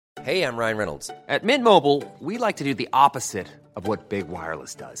Hey, I'm Ryan Reynolds. At Mint Mobile, we like to do the opposite of what Big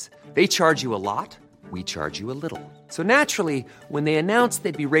Wireless does. They charge you a lot, we charge you a little. So naturally, when they announced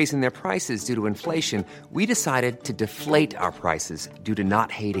they'd be raising their prices due to inflation, we decided to deflate our prices due to not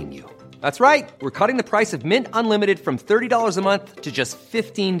hating you. That's right. We're cutting the price of Mint Unlimited from $30 a month to just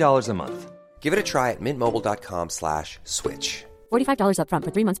 $15 a month. Give it a try at mintmobile.com/switch. $45 up front for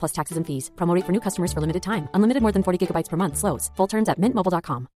 3 months plus taxes and fees. Promo rate for new customers for limited time. Unlimited more than 40 gigabytes per month. Slows full terms at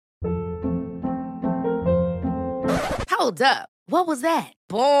mintmobile.com. Hold up. What was that?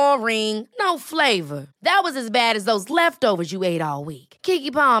 Boring. No flavor. That was as bad as those leftovers you ate all week.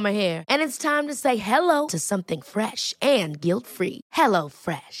 Keke Palmer here, and it's time to say hello to something fresh and guilt-free. Hello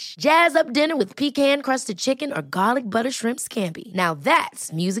Fresh. Jazz up dinner with pecan-crusted chicken or garlic butter shrimp scampi. Now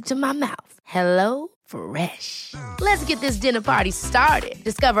that's music to my mouth. Hello Fresh. Let's get this dinner party started.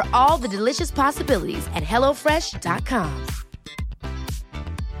 Discover all the delicious possibilities at hellofresh.com.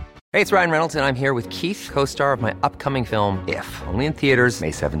 Hey, it's Ryan Reynolds, and I'm here with Keith, co-star of my upcoming film, If, only in theaters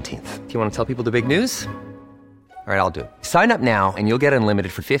May 17th. Do you want to tell people the big news? All right, I'll do it. Sign up now and you'll get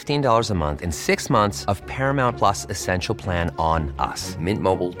unlimited for $15 a month and 6 months of Paramount Plus Essential Plan on us.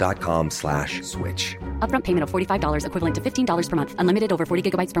 MintMobile.com/switch. Upfront payment of $45 equivalent to $15 per month. Unlimited over 40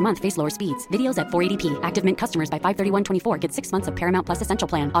 gigabytes per month. Face lower speeds. Videos at 480p. Active Mint customers by 531.24 get 6 months of Paramount Plus Essential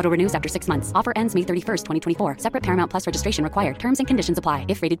Plan. Auto renews after 6 months. Offer ends May 31st, 2024. Separate Paramount Plus registration required. Terms and conditions apply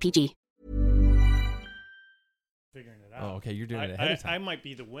if rated PG. Figuring it out. Oh, okay. You're doing it ahead of time. I might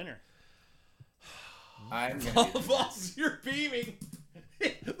be the winner. I'm Boss, you're beaming.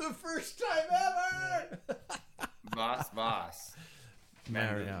 The first time ever. Boss.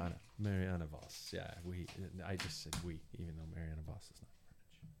 Mariana Voss. Yeah, I just said we, even though Mariana Voss is not French.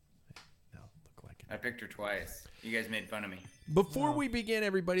 No, look like it. I picked her twice. You guys made fun of me. Before we begin,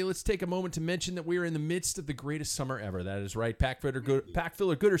 everybody, let's take a moment to mention that we are in the midst of the greatest summer ever. That is right.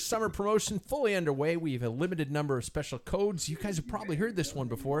 Packfiller Gooder summer promotion fully underway. We have a limited number of special codes. You guys have probably heard this one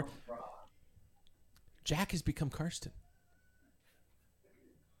before. Jack has become Karsten.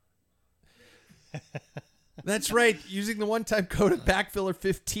 That's right. Using the one-time code of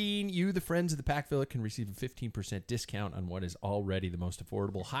Packfiller15, you, the friends of the Packfiller, can receive a 15% discount on what is already the most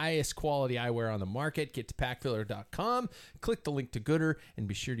affordable, highest quality eyewear on the market. Get to Packfiller.com, click the link to Gooder, and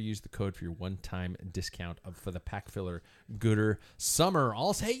be sure to use the code for your one-time discount for the Packfiller Gooder summer.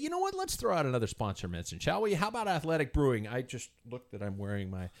 Also, hey, you know what? Let's throw out another sponsor mention, shall we? How about Athletic Brewing? I just looked that I'm wearing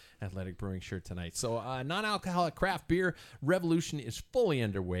my Athletic Brewing shirt tonight. So non-alcoholic craft beer revolution is fully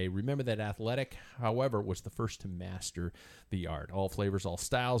underway. Remember that Athletic, however, was the first to master the art. All flavors, all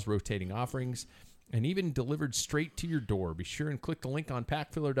styles, rotating offerings, and even delivered straight to your door. Be sure and click the link on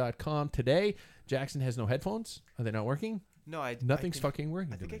Packfiller.com today. Jackson has no headphones. Are they not working? No, Nothing's fucking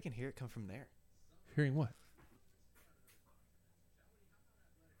working. I think I can hear it come from there. Hearing what?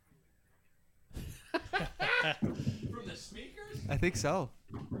 From the speakers? I think so.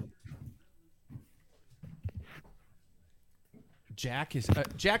 Jack,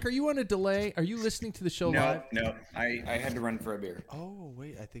 are you on a delay? Are you listening to the show live? No. I had to run for a beer. Oh,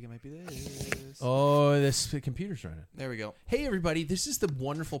 wait. I think it might be this. Oh, the computer's running. There we go. Hey, everybody. This is the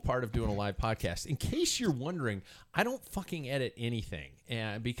wonderful part of doing a live podcast. In case you're wondering, I don't fucking edit anything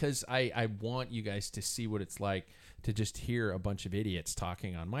because I want you guys to see what it's like to just hear a bunch of idiots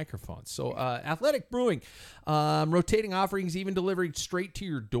talking on microphones. So Athletic Brewing, rotating offerings, even delivered straight to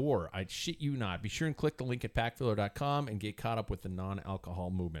your door. I'd shit you not. Be sure and click the link at Packfiller.com and get caught up with the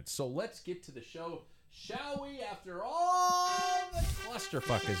non-alcohol movement. So let's get to the show, shall we? After all the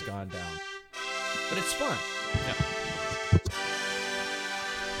clusterfuck has gone down. But it's fun. Yeah.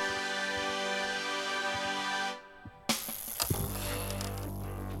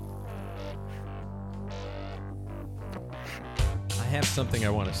 I have something I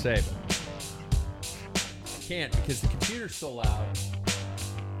want to say, but I can't because the computer's so loud.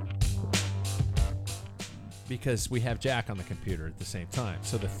 Because we have Jack on the computer at the same time.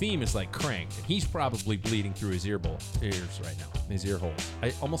 So the theme is like cranked, and he's probably bleeding through his ears right now, his ear holes.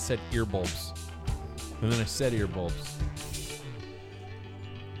 I almost said ear bulbs, and then I said ear bulbs.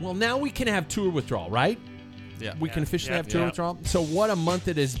 Well, now we can have tour withdrawal, right? Yeah. We can officially have tour withdrawal. So what a month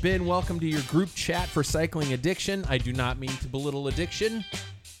it has been. Welcome to your group chat for cycling addiction. I do not mean to belittle addiction.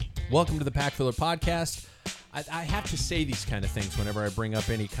 Welcome to the Packfiller podcast. I have to say these kind of things whenever I bring up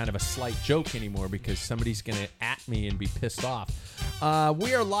any kind of a slight joke anymore because somebody's going to at me and be pissed off.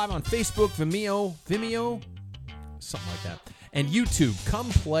 We are live on Facebook, Vimeo, something like that, and YouTube. Come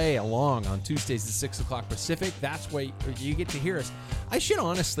play along on Tuesdays at 6 o'clock Pacific. That's where you get to hear us. I should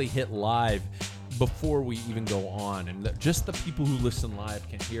honestly hit live before we even go on, and just the people who listen live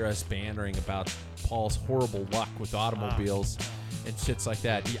can hear us bantering about Paul's horrible luck with automobiles. and shits like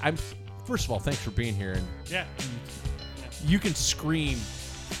that. First of all, thanks for being here. And Yeah. you can scream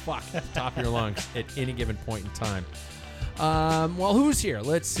fuck at the top of your lungs at any given point in time. Well, who's here?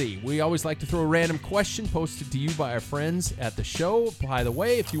 Let's see. We always like to throw a random question posted to you by our friends at the show. By the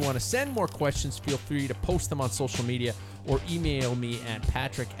way, if you want to send more questions, feel free to post them on social media or email me at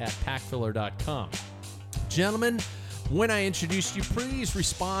patrick@packfiller.com. Gentlemen, when I introduced you, please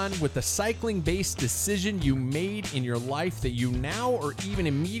respond with the cycling-based decision you made in your life that you now or even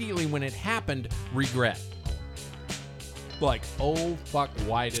immediately when it happened regret. Like, oh, fuck,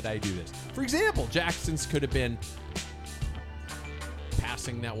 why did I do this? For example, Jackson's could have been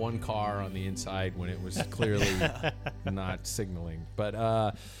passing that one car on the inside when it was clearly not signaling.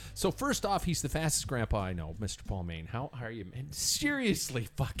 But so first off, he's the fastest grandpa I know, Mr. Paul Main. How are you, man? Seriously,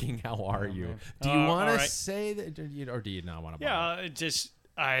 fucking, how are you? Do you want to say that, or do you not want to? Yeah,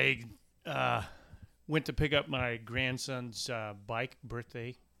 I went to pick up my grandson's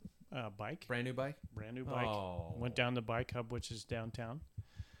birthday bike. Brand new bike. Oh. Went down to Bike Hub, which is downtown.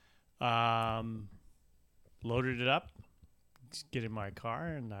 Loaded it up. Get in my car,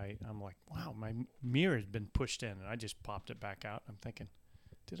 and I'm like, wow, my mirror has been pushed in, and I just popped it back out. I'm thinking,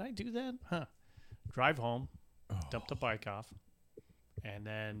 did I do that? Huh. Drive home, dump the bike off, and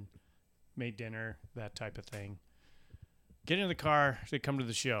then made dinner, that type of thing. Get in the car to come to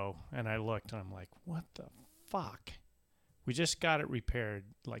the show, and I looked, and I'm like, what the fuck? We just got it repaired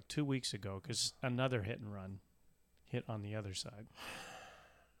like 2 weeks ago because another hit and run hit on the other side.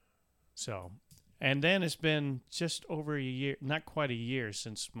 So... And then it's been just over a year, not quite a year,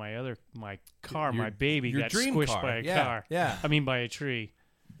 since my baby got squished by a car. Yeah. I mean, by a tree.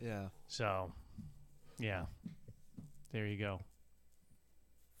 Yeah. So, yeah. There you go.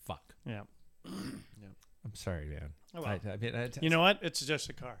 Fuck. Yeah. I'm sorry, man. Oh, well. You know what? It's just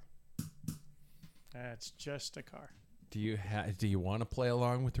a car. It's just a car. Do you want to play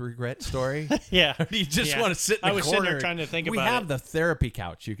along with the regret story? Yeah. Or do you just want to sit in the corner? I was sitting there trying to think about it. We have the therapy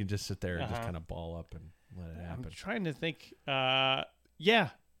couch. You can just sit there and just kind of ball up and let it happen. I'm trying to think. Yeah.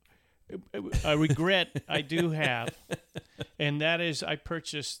 A regret I do have, and that is I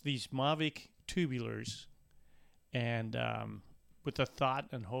purchased these Mavic tubulars, and with the thought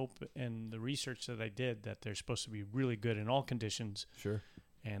and hope and the research that I did that they're supposed to be really good in all conditions. Sure.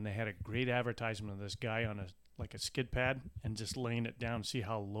 And they had a great advertisement of this guy on a skid pad and just laying it down, see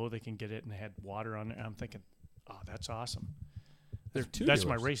how low they can get it, and they had water on it. And I'm thinking, oh, that's awesome. That's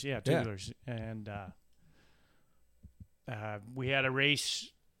my race, tubulars. Yeah. And we had a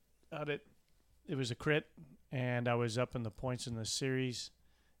race out at, it was a crit, and I was up in the points in the series,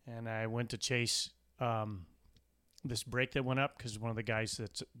 and I went to chase this break that went up because one of the guys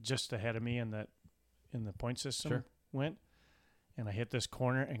that's just ahead of me in the point system went. And I hit this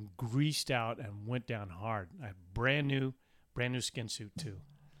corner and greased out and went down hard. I had brand new skin suit too.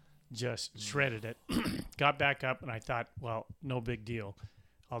 Just shredded it. Got back up, and I thought, well, no big deal.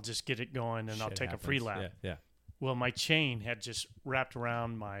 I'll just get it going, and I'll take a free lap. Yeah. Well, my chain had just wrapped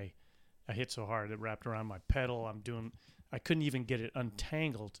around I hit so hard it wrapped around my pedal. I couldn't even get it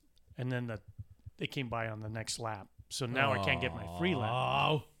untangled, and then they came by on the next lap. So now I can't get my free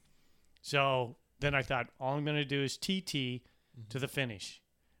lap. So then I thought, all I'm going to do is TT to the finish.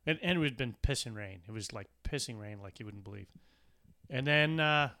 And it had been pissing rain. It was like pissing rain like you wouldn't believe. And then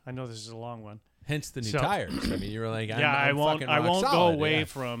I know this is a long one. Hence the new tires. I mean, you were like, I won't solid. go away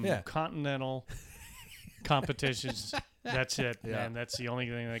from continental competitions. That's it, man. That's the only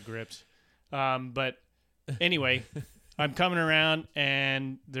thing that grips. But anyway, I'm coming around,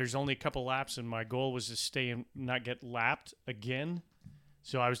 and there's only a couple laps, and my goal was to stay and not get lapped again.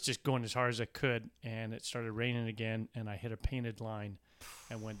 So I was just going as hard as I could, and it started raining again, and I hit a painted line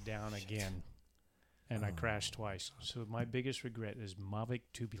and went down again, and I crashed twice. So my biggest regret is Mavic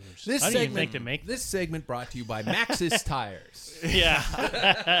tubulars. I didn't even think to make this segment brought to you by Maxxis Tires.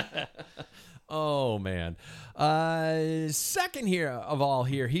 Yeah. Oh, man. Second here of all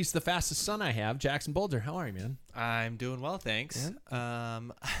here, he's the fastest son I have, Jackson Boulder. How are you, man? I'm doing well, thanks. Yeah.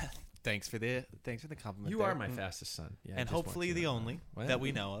 Thanks for the compliment. You are my fastest son. Yeah, and hopefully the only that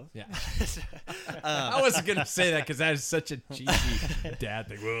we know of. Yeah. I wasn't going to say that because that is such a cheesy dad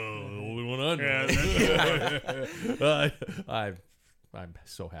thing. Whoa, only one under. I'm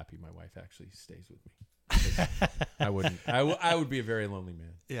so happy my wife actually stays with me. I wouldn't. I would be a very lonely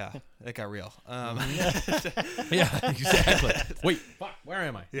man. Yeah, that got real. Yeah, exactly. Wait, fuck, where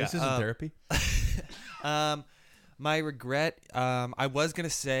am I? Yeah, this isn't therapy. My regret, I was gonna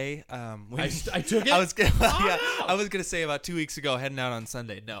say, I took it. I was gonna say about 2 weeks ago, heading out on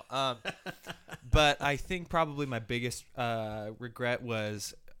Sunday. No, but I think probably my biggest regret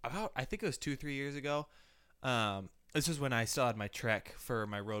was I think it was 2-3 years ago. This was when I still had my Trek for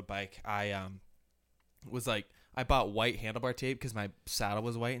my road bike. I was like, I bought white handlebar tape because my saddle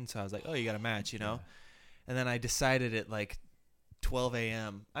was white, and so I was like, oh, you got to match, you know? And then I decided at like 12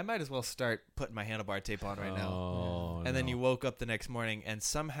 a.m., I might as well start putting my handlebar tape on right now. And then you woke up the next morning, and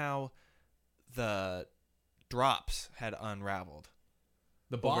somehow the drops had unraveled.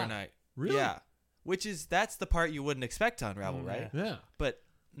 The overnight. Really? Yeah. That's the part you wouldn't expect to unravel, right? Yeah. But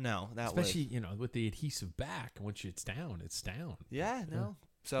no, especially, with the adhesive back. Once it's down, it's down. Yeah, no.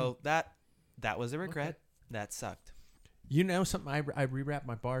 So that was a regret. Okay. That sucked. You know something? I rewrapped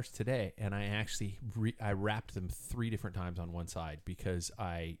my bars today, and I actually I wrapped them 3 different times on one side because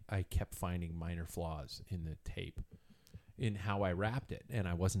I kept finding minor flaws in the tape in how I wrapped it, and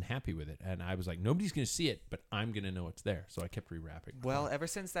I wasn't happy with it. And I was like, nobody's going to see it, but I'm going to know it's there. So I kept rewrapping. Well, ever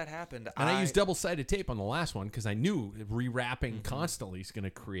since that happened, and I used double-sided tape on the last one because I knew rewrapping constantly is going to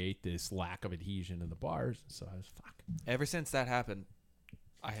create this lack of adhesion in the bars. So I was fuck. Ever since that happened,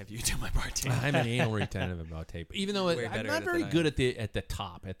 I have you do my bar tape. I'm an anal retentive about tape, even though I'm not very good at the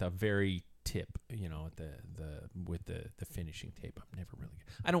top, at the very tip. At with the finishing tape, I'm never really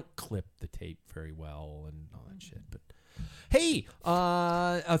good. I don't clip the tape very well and all that shit. But hey,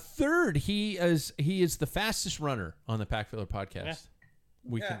 a third. He is the fastest runner on the Packfiller podcast.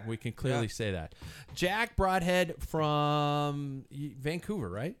 Yeah. We can clearly say that. Jack Broadhead from Vancouver,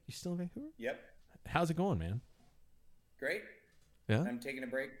 right? You still in Vancouver? Yep. How's it going, man? Great. Yeah. I'm taking a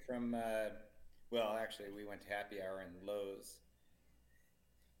break from. Actually, we went to happy hour in Lowe's.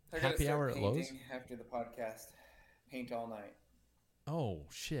 Happy hour at Lowe's? After the podcast. Paint all night. Oh,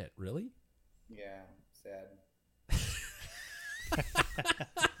 shit. Really? Yeah. Sad.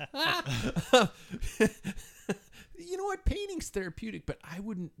 You know what? Painting's therapeutic, but I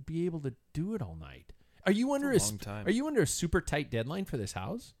wouldn't be able to do it all night. Are you under Are you under a super tight deadline for this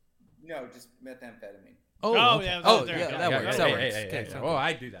house? No, just methamphetamine. Oh, okay. Yeah. That works. That works. Okay. Oh,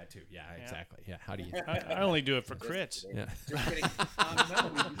 I do that too. Yeah, exactly. Yeah. How do you? I only do it for crits. Yeah. Just kidding.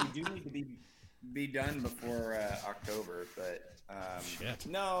 We do need to be done before October, but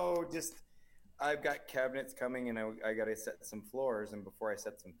no, just I've got cabinets coming, and I got to set some floors, and before I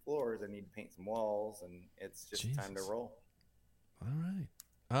set some floors, I need to paint some walls, and it's just time to roll. All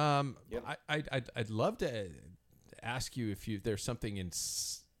right. I'd love to ask you if there's something in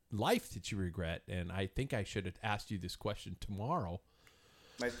life that you regret, and I think I should have asked you this question tomorrow.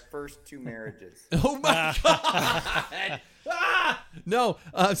 My first 2 marriages. Oh my god! No,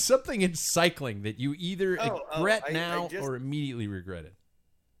 something in cycling that you either regret now or immediately regretted.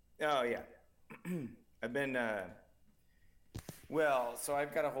 Oh yeah, I've been. So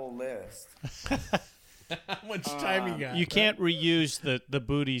I've got a whole list. How much time you got? You can't reuse the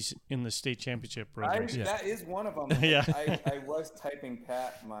booties in the state championship road race. That is one of them. Yeah. I was typing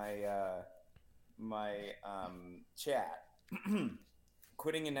Pat my chat.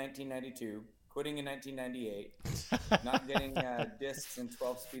 Quitting in 1992, quitting in 1998, not getting discs in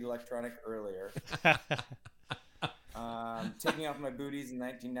 12-speed electronic earlier, taking off my booties in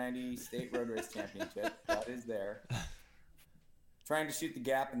 1990 state road race championship. That is there. Trying to shoot the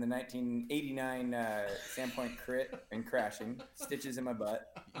gap in the 1989 Sandpoint crit and crashing. Stitches in my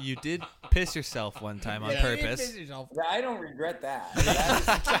butt. You did piss yourself one time on purpose. I don't regret that.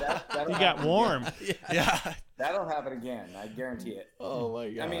 You got warm. Yeah. That'll happen again. I guarantee it. Oh, my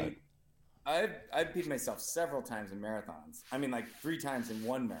God. I mean, I've peed myself several times in marathons. I mean, like 3 times in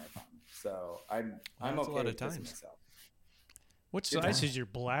one marathon. So I'm okay with pissing myself. What size is your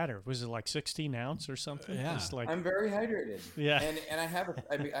bladder? Was it like 16 ounce or something? Yeah. I'm very hydrated. Yeah. And I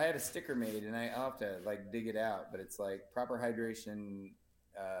had a sticker made, and I'll have to like dig it out, but it's like proper hydration.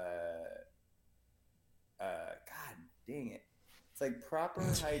 God dang it! It's like proper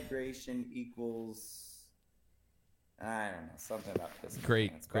hydration equals. I don't know, something about this.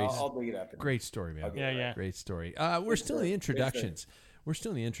 Great. I'll dig it up. Great story, man. Yeah. Great story. We're still in the introductions.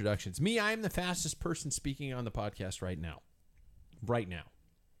 Me, I am the fastest person speaking on the podcast right now. Right now.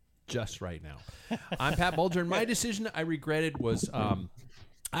 Just right now. I'm Pat Bulger, and my decision I regretted was I'm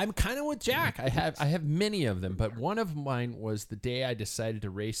kind of with Jack. I have many of them, but one of mine was the day I decided to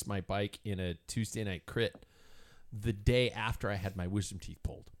race my bike in a Tuesday night crit the day after I had my wisdom teeth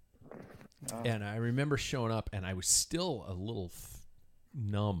pulled. And I remember showing up, and I was still a little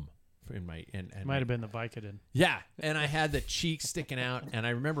numb in my and might have been the Vicodin. Yeah, and I had the cheeks sticking out, and I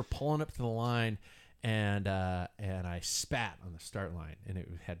remember pulling up to the line, and I spat on the start line, and it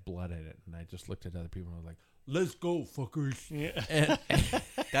had blood in it, and I just looked at other people and I was like, "Let's go, fuckers!" Yeah.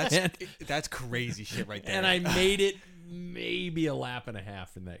 That's crazy shit right there. And I made it maybe a lap and a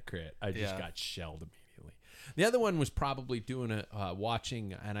half in that crit. I just got shelled immediately. The other one was probably doing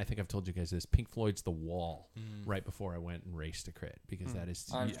watching, and I think I've told you guys this, Pink Floyd's The Wall right before I went and raced a crit because that is.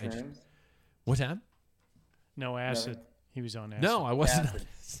 What's that? No acid. No. He was on acid. No, I wasn't.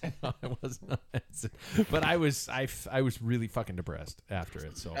 No, I wasn't on acid. But I was really fucking depressed after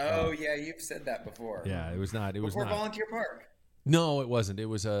it. So. Oh yeah, you've said that before. Yeah, it was not. It was before not. Volunteer Park. No, it wasn't. It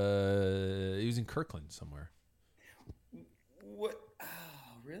was in Kirkland somewhere. What? Oh,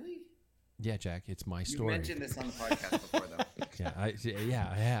 really? Yeah, Jack, it's my story. You mentioned this on the podcast before, though. Yeah,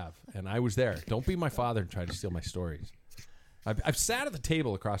 I have, and I was there. Don't be my father and try to steal my stories. I've sat at the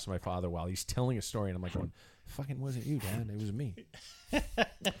table across from my father while he's telling a story, and I'm like, going, "Fucking wasn't you, Dad? It was me."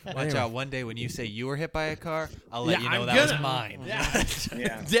 Watch out! One day when you say you were hit by a car, I'll let you know that was mine.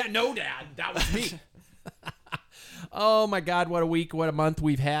 Yeah. No, Dad, that was me. Oh my God! What a week! What a month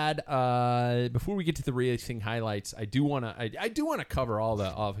we've had. Before we get to the racing highlights, I do want to cover all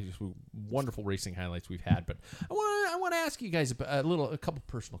the wonderful racing highlights we've had. But I want to ask you guys a couple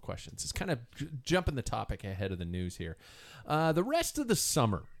personal questions. It's kind of jumping the topic ahead of the news here. The rest of the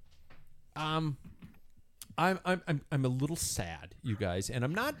summer, I'm a little sad, you guys, and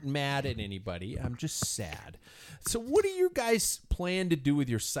I'm not mad at anybody. I'm just sad. So, what do you guys plan to do with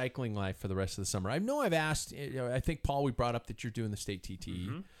your cycling life for the rest of the summer? I know I've asked. I think Paul, we brought up that you're doing the state TT,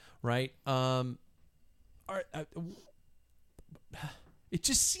 right? It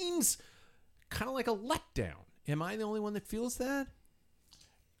just seems kind of like a letdown. Am I the only one that feels that?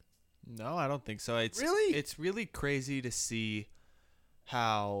 No, I don't think so. It's really crazy to see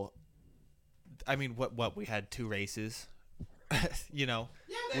how. I mean, what we had 2 races, you know.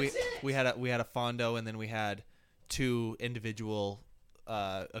 Yeah, we had a Fondo, and then we had 2 individual,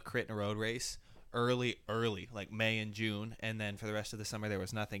 a crit and a road race early, like May and June, and then for the rest of the summer there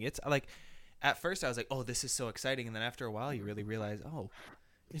was nothing. It's like at first I was like, oh, this is so exciting, and then after a while you really realize, oh,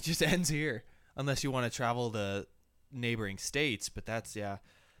 it just ends here unless you want to travel to neighboring states. But that's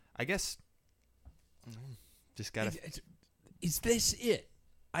I guess just gotta. Is this it?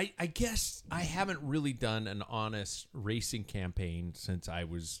 I guess I haven't really done an honest racing campaign since I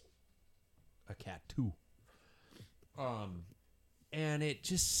was a Cat 2. And it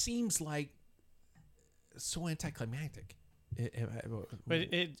just seems like so anticlimactic. But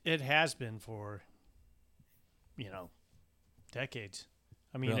it has been for, decades.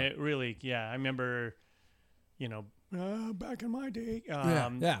 I mean, really? It really, I remember, back in my day.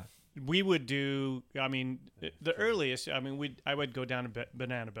 We would do. I mean, the earliest. I mean, I would go down to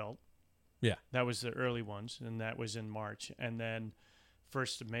Banana Belt. Yeah, that was the early ones, and that was in March. And then,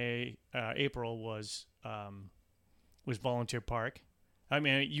 1st of April was Volunteer Park. I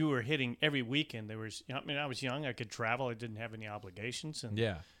mean, you were hitting every weekend. There was. I mean, I was young. I could travel. I didn't have any obligations.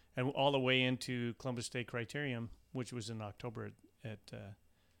 And all the way into Columbus State Criterium, which was in October at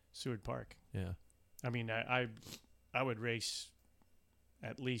Seward Park. Yeah, I mean, I would race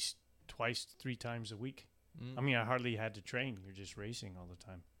at least 2-3 times a week. I mean, I hardly had to train. You're just racing all the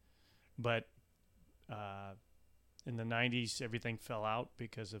time. But in the 90s, everything fell out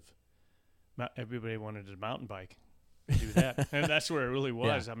because of everybody wanted a mountain bike to do that. And that's where it really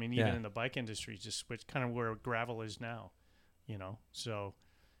was. I mean, even in the bike industry, just switched kind of where gravel is now, So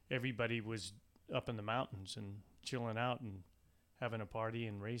everybody was up in the mountains and chilling out and having a party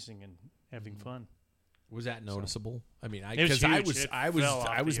and racing and having fun. Was that noticeable? So, I mean, I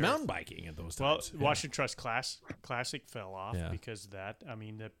was mountain biking at those times. Well, Washington Trust Classic fell off because of that. I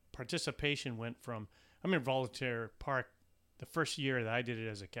mean, the participation went from. I mean, Volunteer Park. The first year that I did it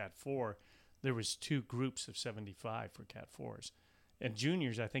as a Cat 4, there was 2 groups of 75 for Cat 4s, and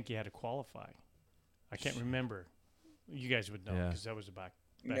juniors. I think you had to qualify. I can't remember. You guys would know because that was back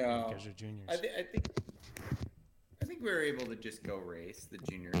when you guys were juniors. I think we were able to just go race the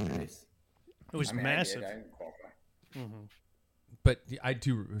junior race. It was massive. I didn't qualify. Mm-hmm. But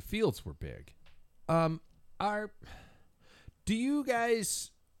fields were big. Do you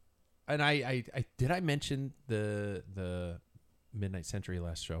guys? And I did I mention the Midnight Century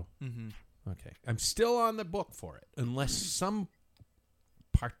last show? Mm-hmm. Okay, I'm still on the book for it, unless some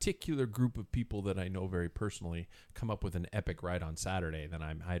particular group of people that I know very personally come up with an epic ride on Saturday. Then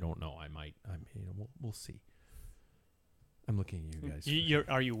I don't know. We'll see. I'm looking at you guys.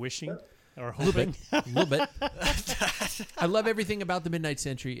 Are you wishing? Or hoping. A little bit. I love everything about the Midnight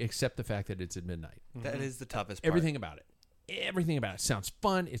Century except the fact that it's at midnight. That is the toughest part. Everything about it sounds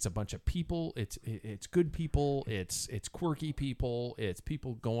fun. It's a bunch of people. It's good people. It's quirky people. It's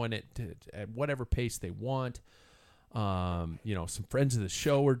people going at whatever pace they want. Some friends of the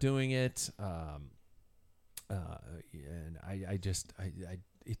show are doing it. And I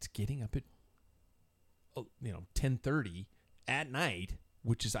it's getting up at 10:30 at night.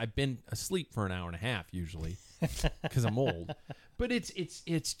 which is I've been asleep for an hour and a half usually because I'm old. But it's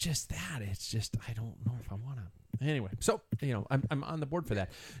just that. It's just I don't know if I want to. Anyway, so I'm on the board for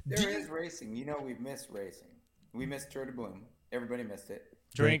that. There is racing. We've missed racing. We missed Tour de Bloom. Everybody missed it.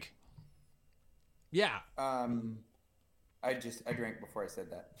 Drink. Yeah. I drank before I said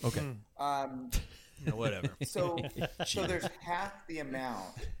that. Okay. Whatever. So there's half the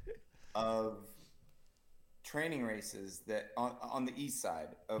amount of training races that on the east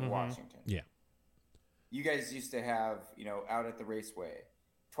side of Washington. Yeah. You guys used to have, out at the Raceway,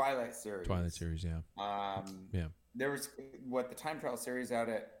 Twilight Series. Yeah. Yeah. There was the time trial series out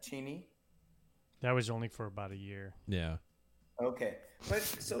at Cheney. That was only for about a year. Yeah. Okay. But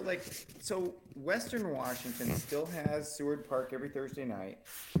so Western Washington still has Seward Park every Thursday night.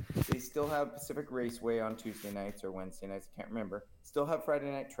 They still have Pacific Raceway on Tuesday nights or Wednesday nights. I can't remember. Still have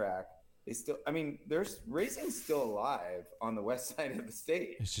Friday night track. There's racing still alive on the west side of the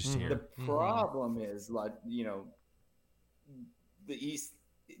state. It's just here. The problem is, the East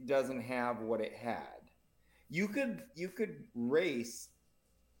doesn't have what it had. You could race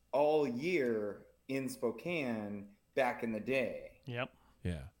all year in Spokane back in the day. Yep.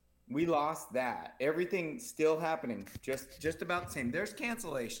 Yeah. We lost that. Everything's still happening. Just about the same. There's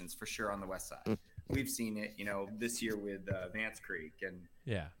cancellations for sure on the west side. We've seen it, this year with Vance Creek and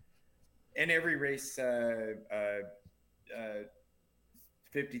yeah. And every race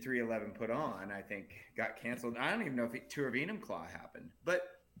 5311 put on, I think, got canceled. I don't even know if Tour of Enumclaw happened. But,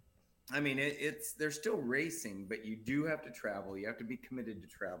 they're still racing, but you do have to travel. You have to be committed to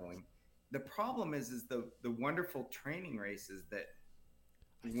traveling. The problem is the wonderful training races that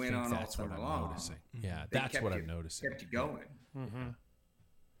went on all summer long. Noticing. Yeah, that's what I'm noticing. Kept you going. Mm-hmm.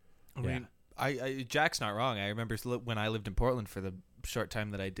 I mean, I Jack's not wrong. I remember when I lived in Portland for the short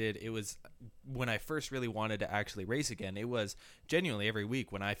time that I did, it was when I first really wanted to actually race again. It was genuinely every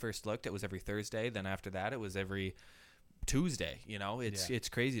week. When I first looked, it was every Thursday. Then after that, it was every Tuesday. It's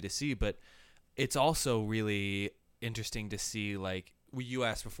crazy to see, but it's also really interesting to see. Like you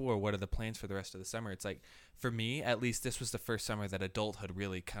asked before, what are the plans for the rest of the summer? It's like, for me, at least, this was the first summer that adulthood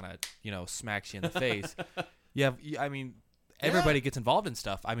really kind of smacks you in the face. Everybody gets involved in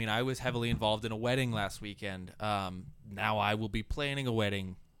stuff. I was heavily involved in a wedding last weekend. Now I will be planning a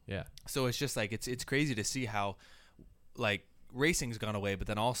wedding. Yeah. So it's just like it's crazy to see how racing's gone away, but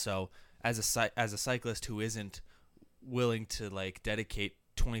then also as a cyclist who isn't willing to dedicate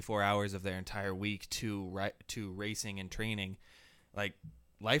 24 hours of their entire week to racing and training,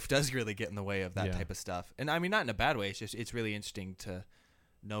 life does really get in the way of that type of stuff. And not in a bad way. It's really interesting to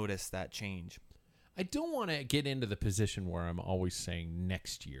notice that change. I don't want to get into the position where I'm always saying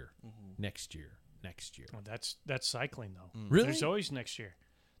next year, next year. Well, that's cycling though. Really? There's always next year.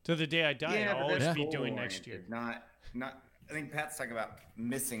 To the day I die, I'll always be doing next year. Not. I think Pat's talking about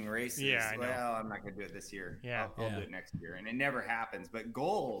missing races. Yeah, I know. Well, I'm not going to do it this year. Yeah. I'll do it next year, and it never happens. But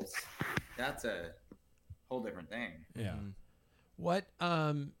goals, that's a whole different thing. Yeah. Mm-hmm. What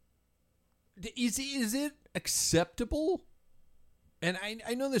is it acceptable? And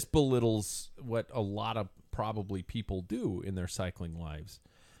I know this belittles what a lot of probably people do in their cycling lives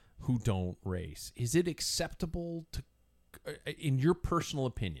who don't race. Is it acceptable to, in your personal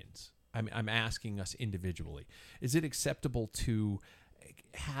opinions, I'm asking us individually, is it acceptable to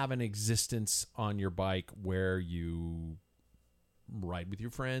have an existence on your bike where you ride with your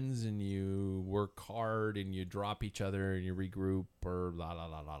friends and you work hard and you drop each other and you regroup or la la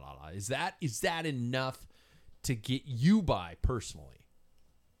la la la la? Is that enough to get you by personally?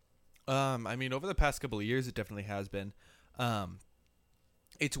 Over the past couple of years, it definitely has been.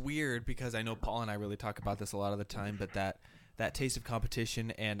 It's weird because I know Paul and I really talk about this a lot of the time, but that taste of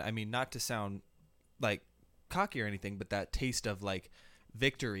competition, and not to sound like cocky or anything, but that taste of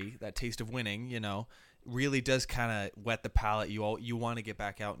victory, that taste of winning, really does kind of whet the palate. You want to get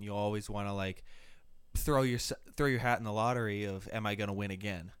back out, and you always want to throw your hat in the lottery of, am I going to win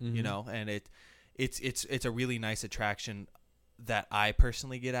again? Mm-hmm. And it's a really nice attraction that I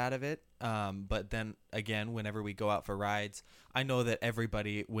personally get out of it. But then again, whenever we go out for rides, I know that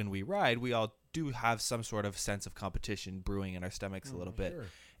everybody, when we ride, we all do have some sort of sense of competition brewing in our stomachs a little bit. Sure.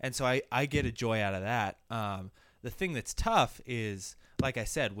 And so I get a joy out of that. The thing that's tough is, like I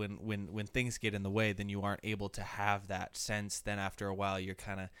said, when things get in the way, then you aren't able to have that sense. Then after a while, you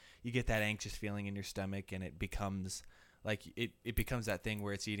get that anxious feeling in your stomach, and it becomes it becomes that thing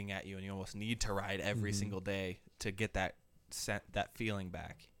where it's eating at you, and you almost need to ride every single day to get that feeling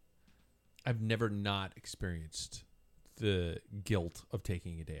back. I've never not experienced the guilt of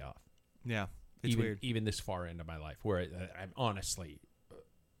taking a day off. Yeah, it's weird. Even this far into my life, where I'm honestly,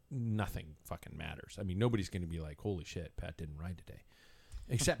 nothing fucking matters. Nobody's going to be like, holy shit, Pat didn't ride today.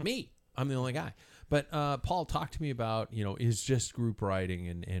 except me. I'm the only guy. But Paul, talk to me about, is just group riding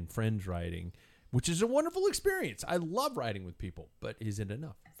and friends riding, which is a wonderful experience. I love riding with people, but is it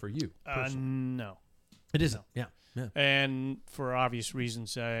enough for you personally? No. It isn't. No. Yeah. And for obvious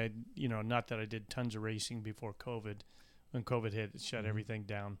reasons, not that I did tons of racing before COVID. When COVID hit, it shut everything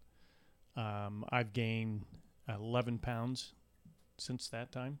down. I've gained 11 pounds since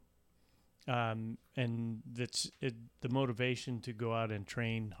that time. And that's it, the motivation to go out and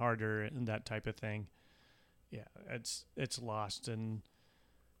train harder and that type of thing. Yeah, it's lost. And,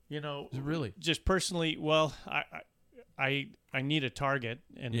 really just personally, well, I need a target.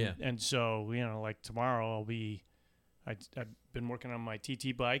 And so, like tomorrow I've been working on my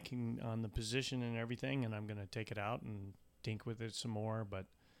TT bike and on the position and everything, and I'm going to take it out and dink with it some more. But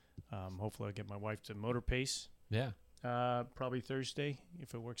hopefully I'll get my wife to motor pace. Yeah. Probably Thursday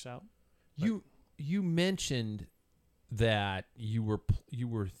if it works out. You mentioned that you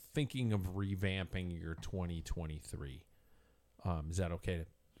were thinking of revamping your 2023. Is that okay to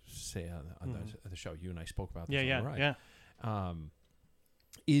say on the show? You and I spoke about this. Yeah.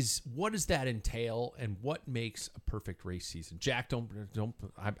 What does that entail, and what makes a perfect race season? Jack, don't.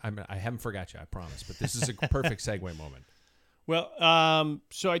 I haven't forgot you. I promise. But this is a perfect segue moment. Well,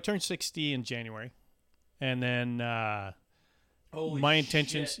 so I turned 60 in January, and then my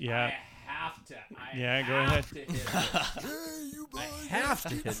intentions. Shit. Yeah. Go ahead. I have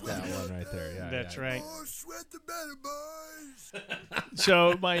to hit that one right there. Yeah, that's right. Oh, sweat the better, boys.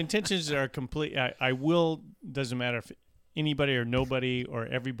 So my intentions are complete. I will. Doesn't matter if anybody or nobody or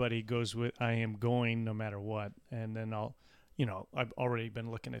everybody goes with. I am going no matter what, and then I'll. I've already been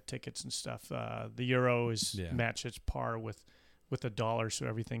looking at tickets and stuff. The euro is matched its par with the dollar, so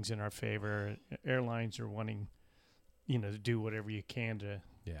everything's in our favor. Airlines are wanting, to do whatever you can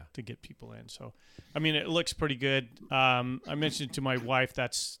to get people in. So, I mean, it looks pretty good. I mentioned to my wife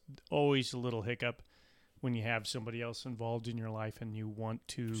that's always a little hiccup when you have somebody else involved in your life and you want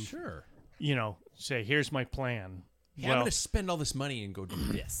to, say, here's my plan. Hey, I'm going to spend all this money and go do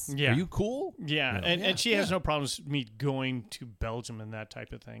this. Yeah. Are you cool? Yeah. And she has no problems with me going to Belgium and that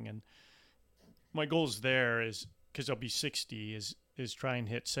type of thing. And my goals there is, because I'll be 60, is try and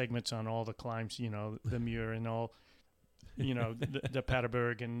hit segments on all the climbs, the Muir and all, the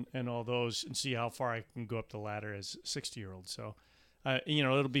Paterberg and all those, and see how far I can go up the ladder as a 60-year-old. So,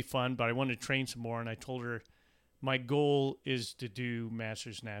 it'll be fun, but I want to train some more. And I told her my goal is to do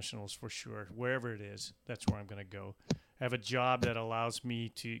Masters Nationals for sure. Wherever it is, that's where I'm going to go. I have a job that allows me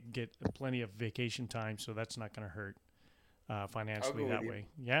to get plenty of vacation time, so that's not going to hurt financially that way.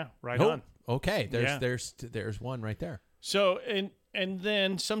 Yeah, on. Okay, there's one right there. So and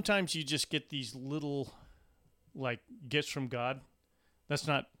then sometimes you just get these little like gifts from God.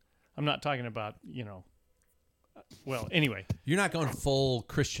 I'm not talking about, well, anyway. You're not going full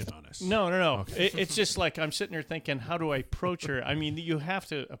Christian on us. No. Okay. It's just like I'm sitting there thinking, how do I approach her? I mean, you have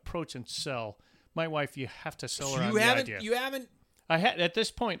to approach and sell. My wife, you have to sell her on the idea. You haven't. At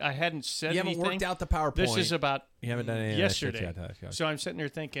this point, I hadn't said anything. You haven't worked out the PowerPoint. This is about you haven't done anything yesterday. So I'm sitting there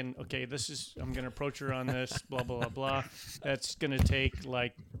thinking, okay, I'm going to approach her on this, blah, blah, blah, blah. That's going to take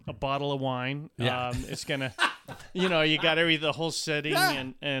like a bottle of wine. Yeah. It's going to, you got the whole setting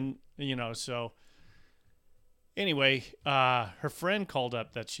and so anyway, her friend called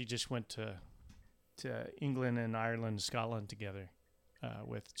up that she just went to England and Ireland and Scotland together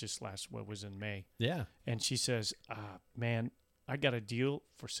with just what was in May. Yeah. And she says, man, I got a deal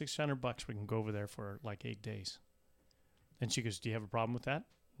for $600. We can go over there for like 8 days. And she goes, do you have a problem with that?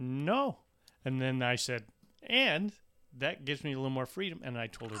 No. And then I said, and that gives me a little more freedom. And I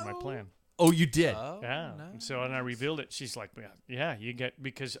told her my plan. Oh, you did? Yeah. Nice. And so, and I revealed it. She's like, yeah, you get,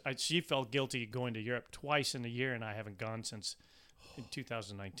 because she felt guilty going to Europe twice in a year, and I haven't gone since in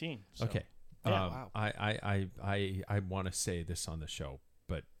 2019. So, okay. Yeah. Wow. I want to say this on the show,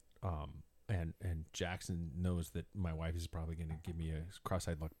 but and Jackson knows that my wife is probably going to give me a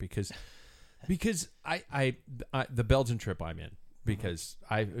cross-eyed look because I the Belgian trip I'm in, because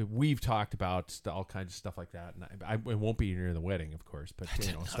we've talked about all kinds of stuff like that, and I won't be near the wedding, of course, but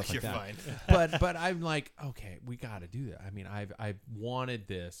stuff like that. Fine. but I'm like, okay, we got to do that. I mean, I've wanted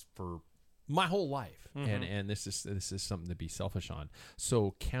this for my whole life, and this is something to be selfish on.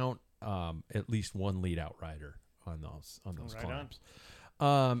 So count at least one lead out rider on those climbs.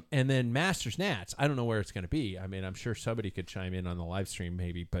 And then Masters Nats, I don't know where it's going to be. I mean, I'm sure somebody could chime in on the live stream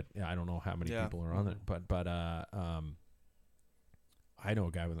maybe, but I don't know how many people are on it. But I know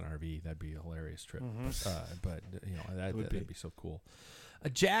a guy with an RV. That'd be a hilarious trip. But that'd be so cool.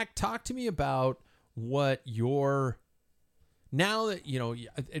 Jack, talk to me about what your Now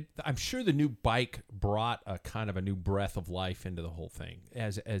that, I'm sure the new bike brought a kind of a new breath of life into the whole thing,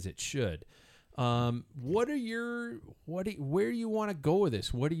 as it should. Where do you want to go with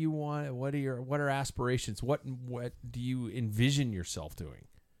this? What do you want? What are aspirations? What do you envision yourself doing?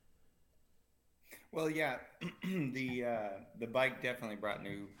 Well, yeah, the bike definitely brought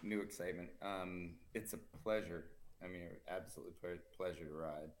new excitement. It's a pleasure. I mean, absolute pleasure to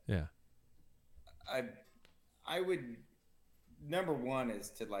ride. Yeah. I would, number one is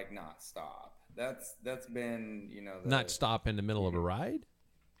to like not stop. That's been, not stop in the middle of a ride?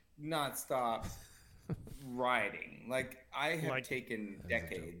 Not stop riding. Like I have taken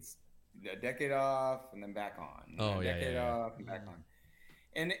decades, a decade off and then back on. Oh, a yeah, decade yeah. off and back on.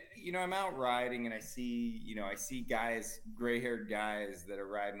 And, I'm out riding and I see guys, gray-haired guys that are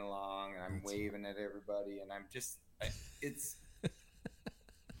riding along and I'm waving at everybody and I'm just,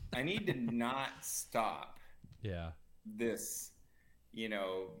 I need to not stop. Yeah. This,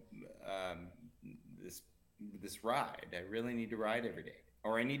 this ride. I really need to ride every day,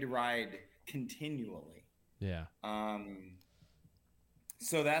 or I need to ride continually. Yeah.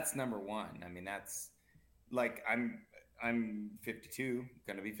 So that's number one. I mean, that's like, I'm 52,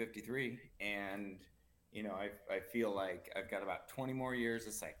 going to be 53. And, I feel like I've got about 20 more years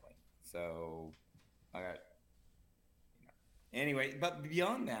of cycling. So I got, anyway, but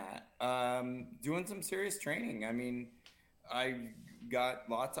beyond that, doing some serious training. I mean, I've got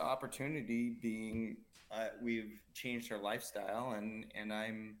lots of opportunity being, we've changed our lifestyle and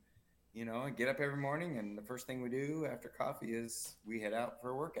I'm, I get up every morning and the first thing we do after coffee is we head out for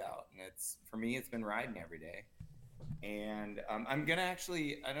a workout. And for me, it's been riding every day. And I'm going to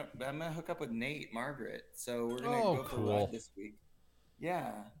I'm going to hook up with Nate Margaret. So we're going to go for a ride this week.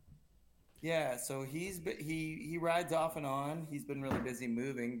 Yeah. Yeah, so he rides off and on. He's been really busy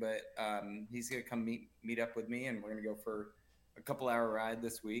moving, but he's gonna come meet up with me, and we're gonna go for a couple-hour ride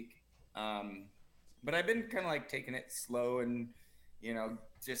this week. But I've been kind of like taking it slow and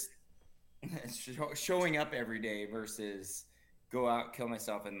just showing up every day versus go out, kill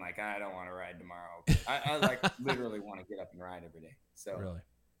myself, and like I don't want to ride tomorrow. I like literally want to get up and ride every day. So really.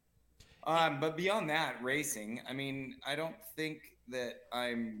 But beyond that, racing. I mean, I don't think that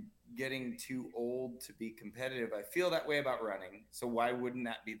I'm getting too old to be competitive. I feel that way about running. So why wouldn't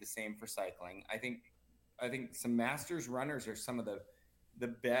that be the same for cycling? I think some Masters runners are some of the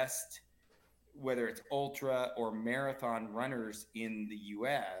best, whether it's ultra or marathon runners in the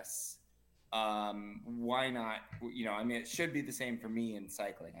US. Why not? I mean, it should be the same for me in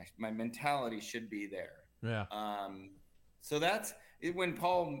cycling. My mentality should be there. Yeah. So that's it. When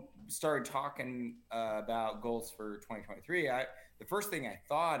Paul started talking about goals for 2023, the first thing I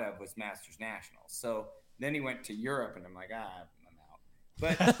thought of was Masters Nationals. So then he went to Europe, and I'm like, I'm out.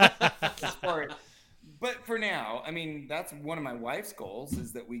 But for now, I mean, that's one of my wife's goals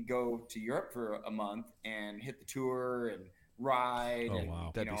is that we go to Europe for a month and hit the tour and ride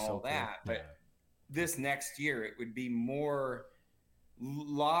all that. But this next year, it would be more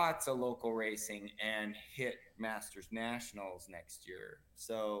lots of local racing and hit Masters Nationals next year.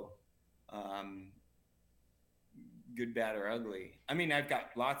 So good, bad, or ugly. I mean, I've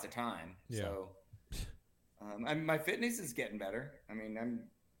got lots of time. Yeah. So my fitness is getting better. I mean,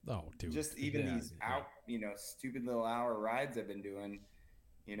 just even these out, stupid little hour rides I've been doing,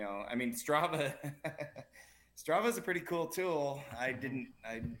 I mean, Strava's a pretty cool tool. I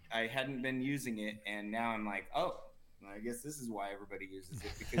hadn't been using it. And now I'm like, oh, I guess this is why everybody uses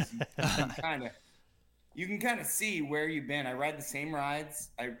it, because you can kind of see where you've been. I ride the same rides.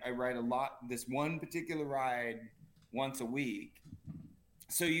 I ride a lot. This one particular ride once a week,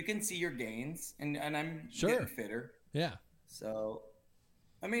 so you can see your gains, and I'm getting fitter. Yeah. So,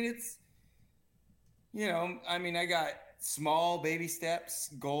 I mean, it's, I got small baby steps,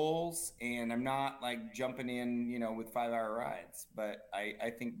 goals, and I'm not like jumping in, with 5-hour rides. But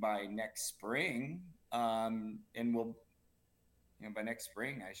I think by next spring, and we'll, by next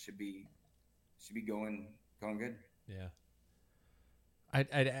spring, I should be going good. Yeah.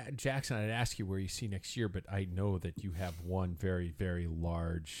 Jackson, I'd ask you where you see next year, but I know that you have one very, very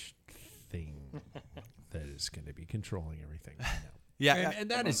large thing that is going to be controlling everything right now. Yeah. And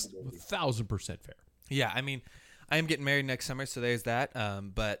that is 1,000% fair. Yeah. I mean, I am getting married next summer, so there's that.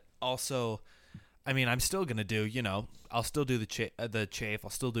 But also, I mean, I'm still going to do, I'll still do the chafe. I'll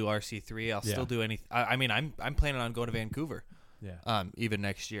still do RC3. I'll still do anything. I mean, I'm planning on going to Vancouver. Yeah. Even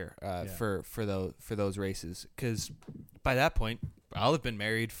next year, for those races, because by that point I'll have been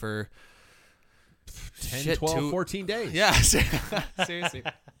married for 10, 12, 14 days. Yeah, seriously.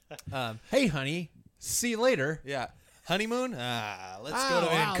 Hey, honey, see you later. Yeah. Honeymoon? Let's go to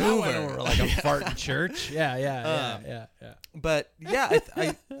wow, Vancouver. that went over like a fart in church. Yeah. But yeah,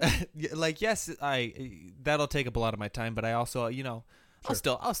 like yes, that'll take up a lot of my time. But I also,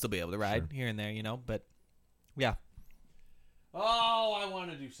 I'll still be able to ride here and there, But yeah. Oh, I want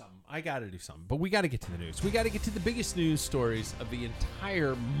to do something. I got to do something. But we got to get to the news. We got to get to the biggest news stories of the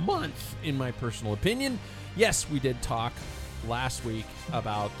entire month, in my personal opinion. Yes, we did talk last week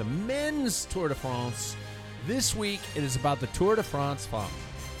about the men's Tour de France. This week, it is about the Tour de France Femmes.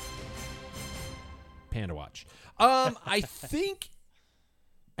 Panda watch. I think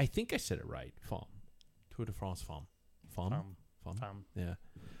I said it right. Femmes. Tour de France Femmes. Femmes? Yeah.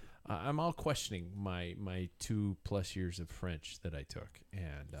 I'm all questioning my 2+ years of French that I took.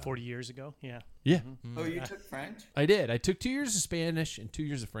 And 40 years ago? Yeah. Yeah. Mm-hmm. Oh, you took French? I did. I took 2 years of Spanish and 2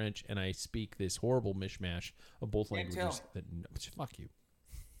 years of French, and I speak this horrible mishmash of both languages. Fuck you.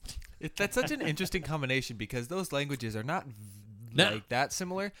 That's such an interesting combination because those languages are not like that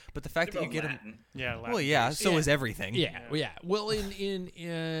similar, but the fact that you get them, Latin. Well, yeah, so is everything. Yeah. Well,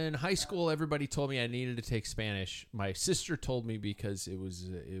 in high school, everybody told me I needed to take Spanish. My sister told me because it was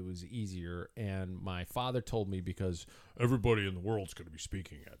easier, and my father told me because everybody in the world's going to be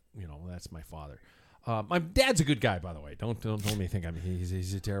speaking it. That's my father. My dad's a good guy, by the way. Don't let me think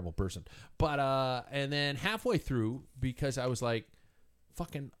he's a terrible person. But and then halfway through, because I was like,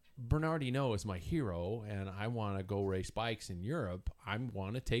 fucking Bernardino is my hero, and I want to go race bikes in Europe. I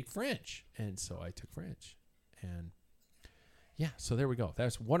want to take French, and so I took French, and yeah, so there we go.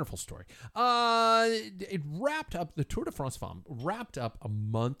 That's a wonderful story. It wrapped up the Tour de France Femmes. Wrapped up a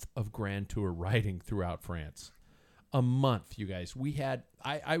month of Grand Tour riding throughout France. A month, you guys. We had.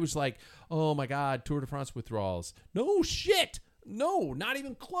 I was like, oh my God, Tour de France withdrawals. No shit. No, not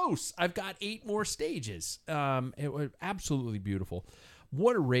even close. I've got 8 more stages. It was absolutely beautiful.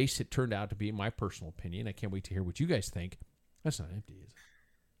 What a race it turned out to be, in my personal opinion. I can't wait to hear what you guys think. That's not empty, is it?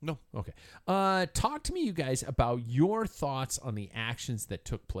 No. Okay. Talk to me, you guys, about your thoughts on the actions that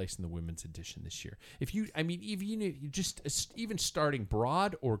took place in the women's edition this year. Even starting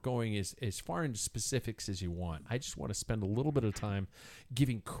broad or going as far into specifics as you want. I just want to spend a little bit of time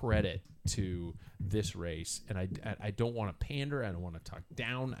giving credit to this race, and I don't want to pander. I don't want to talk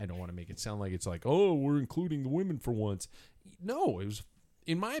down. I don't want to make it sound like it's like, oh, we're including the women for once. No, it was,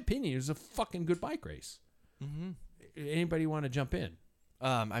 in my opinion, it was a fucking good bike race. Mm-hmm. Anybody want to jump in?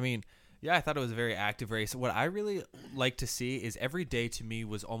 I thought it was a very active race. What I really like to see is every day to me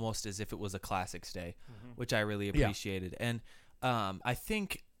was almost as if it was a classics day, which I really appreciated. Yeah. And I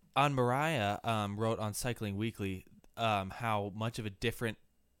think Mariah wrote on Cycling Weekly how much of a different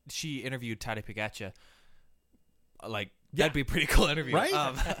 – she interviewed Tadej Pogačar. That'd be a pretty cool interview. Right?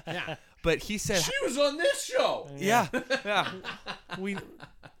 Yeah. But he said – she was on this show. Yeah.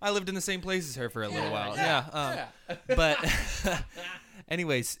 I lived in the same place as her for a little while. Yeah. But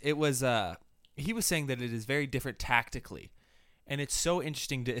anyways, it was he was saying that it is very different tactically. And it's so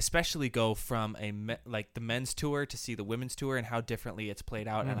interesting to especially go from the men's tour to see the women's tour and how differently it's played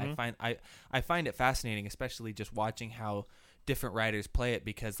out. Mm-hmm. And I find it fascinating, especially just watching how different riders play it,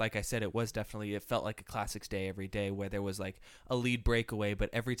 because like I said, it felt like a classics day every day where there was like a lead breakaway, but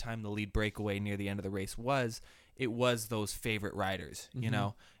every time the lead breakaway near the end of the race it was those favorite riders, mm-hmm.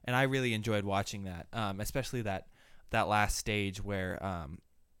 And I really enjoyed watching that, especially that last stage where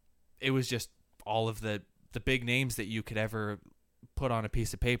it was just all of the big names that you could ever put on a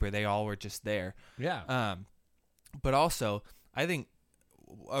piece of paper. They all were just there. Yeah. But also, I think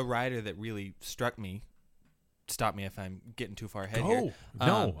a rider that really struck me, stop me if I'm getting too far ahead here.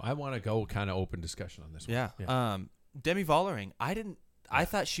 No, I want to go kind of open discussion on this one. Yeah. Demi Vollering, I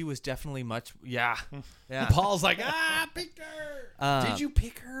thought she was definitely much. Yeah. Paul's like, picked her. Did you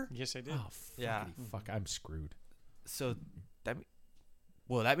pick her? Yes, I did. Oh, fuck, I'm screwed. So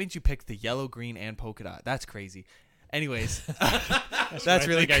that means you picked the yellow, green, and polka dot. That's crazy. Anyways, that's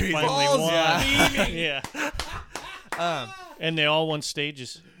really crazy. I finally won. Yeah. And they all won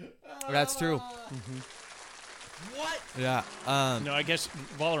stages. That's true. Mm-hmm. What? Yeah. No, I guess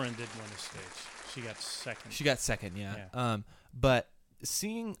Vollering did win a stage. She got second. Yeah. But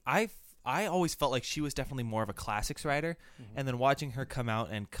seeing, I always felt like she was definitely more of a classics rider, mm-hmm. and then watching her come out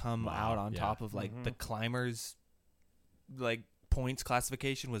on top of like the climbers, like points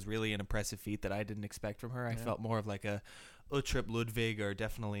classification was really an impressive feat that I didn't expect from her. I felt more of like a Uttrup Ludwig or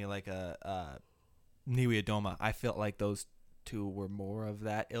definitely like a Niwi Adoma. I felt like those two were more of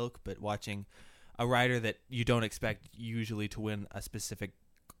that ilk, but watching a rider that you don't expect usually to win a specific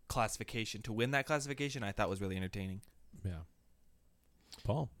classification to win that classification, I thought was really entertaining. Yeah.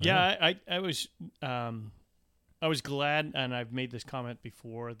 Paul. Yeah, I was glad, and I've made this comment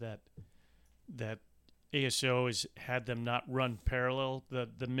before, that ASO has had them not run parallel,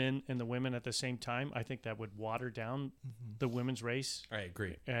 the men and the women at the same time. I think that would water down the women's race. I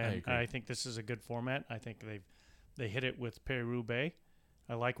agree. And I think this is a good format. I think they hit it with Paris-Roubaix.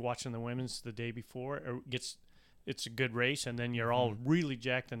 I like watching the women's the day before. It's a good race, and then you're all really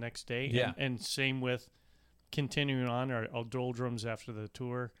jacked the next day. Yeah. And same with continuing on our doldrums after the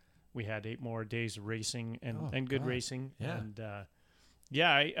Tour. We had 8 more days of racing and good racing. Yeah. And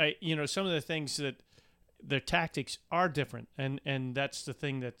I some of the things that their tactics are different, and that's the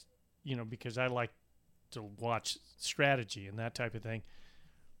thing that, because I like to watch strategy and that type of thing.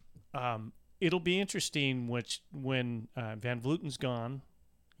 It'll be interesting when Van Vluten's gone,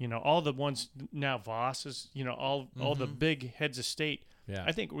 all the ones now, Voss is, all the big heads of state. Yeah.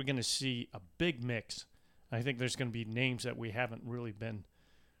 I think we're going to see a big mix. I think there's going to be names that we haven't really been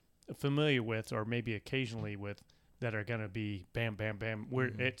familiar with, or maybe occasionally with, that are going to be bam, bam, bam.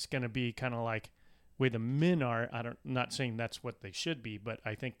 Where it's going to be kind of like where the men are. Not saying that's what they should be, but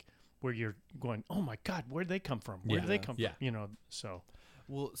I think where you're going, oh my God, where'd they come from? Where did they come from? So.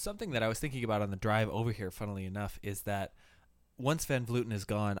 Well, something that I was thinking about on the drive over here, funnily enough, is that once Van Vleuten is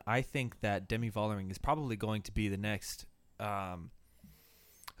gone, I think that Demi Vollering is probably going to be the next.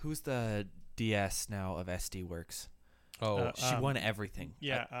 Who's the DS now of SD Works? Oh, she won everything.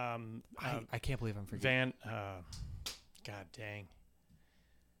 Yeah. I can't believe I'm forgetting. God dang.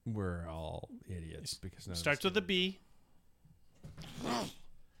 we're all idiots because none Starts with a B.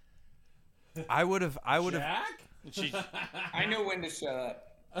 I would have. Jack? I know when to shut up.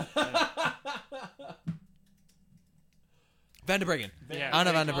 Van der Breggen. Yeah.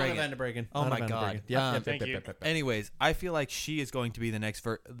 Anna Van der Breggen. Anna Van der Breggen. Oh Anna my Van der God. Breggen. Yep, Thank you. Anyways, I feel like she is going to be the next.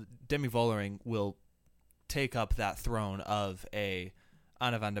 Demi Vollering will take up that throne of a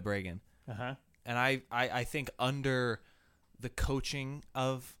Anna Van der Breggen. Uh-huh. And I think under the coaching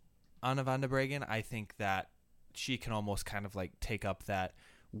of Anna Van der Breggen, I think that she can almost kind of like take up that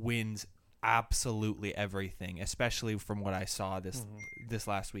wins absolutely everything, especially from what I saw this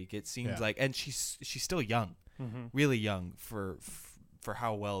last week. It seems like, and she's still young, really young for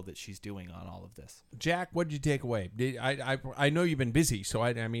how well that she's doing on all of this. Jack, what did you take away? I know you've been busy, so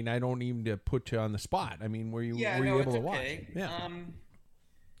I mean I don't even to put you on the spot. I mean, were you able to watch? Yeah.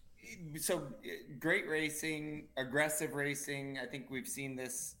 So great racing, aggressive racing. I think we've seen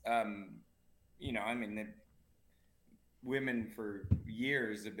this. The women for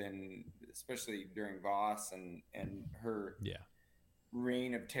years have been, especially during Voss and her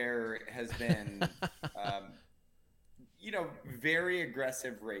reign of terror, has been, very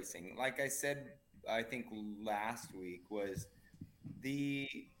aggressive racing. Like I said, I think last week was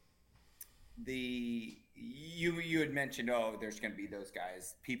you had mentioned, there's going to be those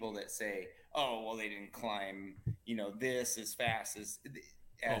guys, people that say, they didn't climb, this as fast as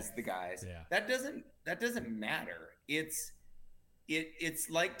the guys. Yeah. That doesn't matter. It's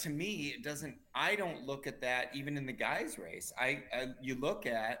like, to me, it doesn't. I don't look at that even in the guys' race. You look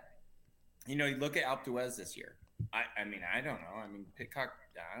at Alpe d'Huez this year. I don't know. Pitcock,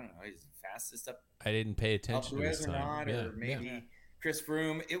 I don't know. He's the fastest up. I didn't pay attention to this or time. not, or maybe Chris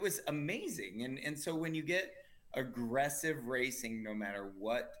Froome. It was amazing. And so when you get aggressive racing, no matter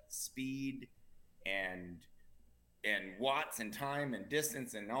what speed and watts and time and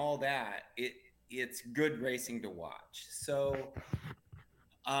distance and all that, it's good racing to watch. So,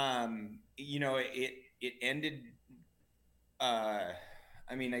 it ended. I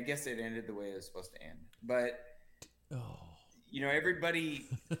guess it ended the way it was supposed to end, but. Everybody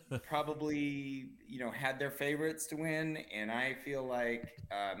probably, had their favorites to win. And I feel like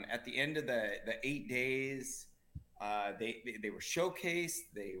at the end of the 8 days, they were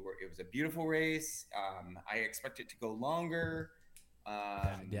showcased. It was a beautiful race. I expect it to go longer.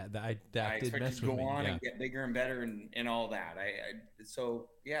 I expect it to go on and get bigger and better and all that. I'd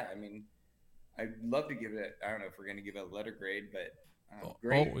love to give it, I don't know if we're going to give it a letter grade, but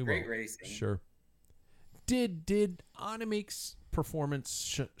great racing. Sure. Did Annemiek's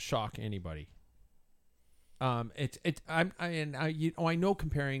performance shock anybody? I know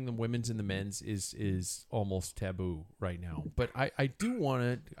comparing the women's and the men's is almost taboo right now, but I do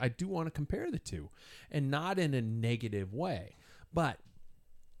want to compare the two, and not in a negative way. But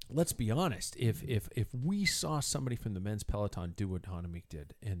let's be honest, if we saw somebody from the men's peloton do what Annemiek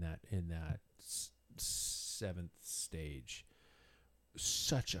did in that seventh stage,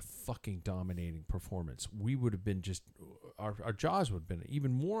 such a fucking dominating performance, we would have been just our jaws would have been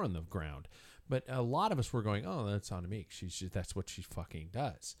even more on the ground. But a lot of us were going, "Oh, that's Annemiek. That's what she fucking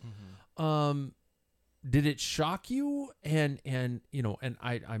does." Did it shock you? And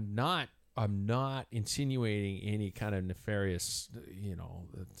I'm not insinuating any kind of nefarious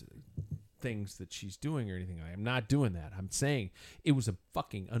things that she's doing or anything. I'm not doing that. I'm saying it was a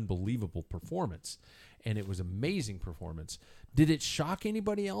fucking unbelievable performance, and it was amazing performance. Did it shock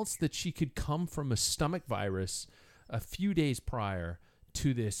anybody else that she could come from a stomach virus a few days prior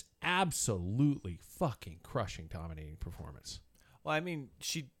to this absolutely fucking crushing, dominating performance? Well, I mean,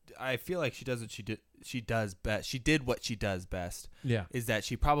 I feel like she does what she does best. She did what she does best. Yeah. Is that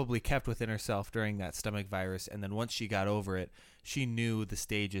she probably kept within herself during that stomach virus, and then once she got over it, she knew the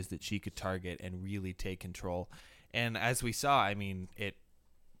stages that she could target and really take control. And as we saw, I mean, it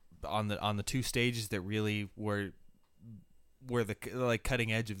on the 2 stages that really were the like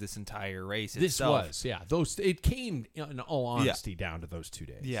cutting edge of this entire race. This itself. was, yeah. It came, in all honesty, down to those 2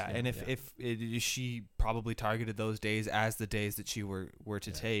 days. Yeah, and if she probably targeted those days as the days that she were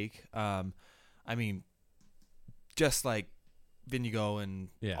to take. I mean, just like Vingegaard and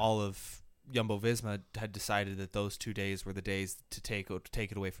all of Jumbo-Visma had decided that those 2 days were the days to take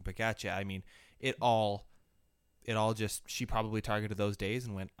it away from Pogačar. I mean, it all just, she probably targeted those days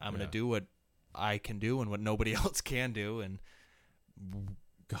and went, I'm going to do what I can do and what nobody else can do, and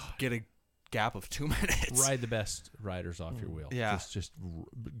get a gap of 2 minutes. Ride the best riders off your wheel. Yeah, just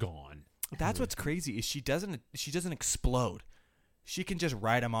gone. That's what's crazy is she doesn't explode. She can just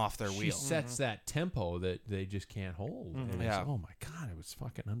ride them off their wheel. She sets that tempo that they just can't hold. And it's, oh my God, it was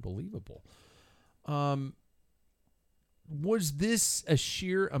fucking unbelievable. Was this a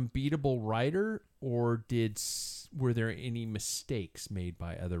sheer unbeatable rider, or were there any mistakes made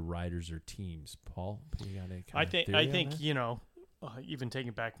by other riders or teams? Paul, you got any kind of theory I on think that? even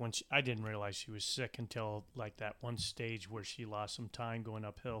taking back when I didn't realize she was sick until like that one stage where she lost some time going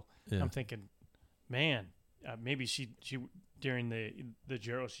uphill. Yeah. I'm thinking, man, maybe she during the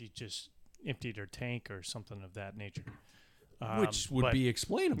Giro she just emptied her tank or something of that nature. Which would be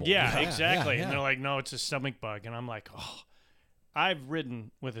explainable. Yeah, exactly. Yeah. And they're like, no, it's a stomach bug. And I'm like, oh, I've ridden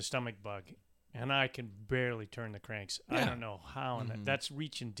with a stomach bug, and I can barely turn the cranks. Yeah. I don't know how. And that's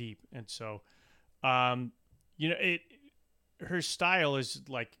reaching deep. And so, her style is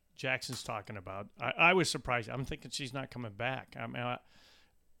like Jackson's talking about. I was surprised. I'm thinking she's not coming back. I mean,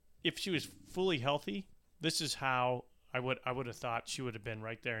 if she was fully healthy, this is how I would have thought she would have been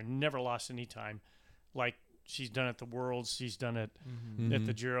right there and never lost any time. Like, she's done at the Worlds. She's done it at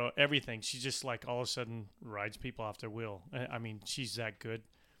the Giro. Everything. She just like all of a sudden rides people off their wheel. I mean, she's that good.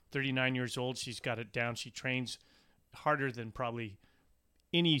 39 years old. She's got it down. She trains harder than probably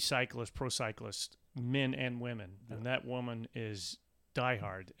any cyclist, pro cyclist, men and women. Yeah. And that woman is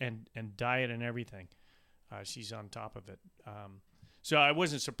diehard and diet and everything. She's on top of it. So I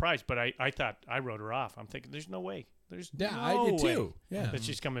wasn't surprised, but I thought I wrote her off. I'm thinking there's no way. I did too. Yeah. That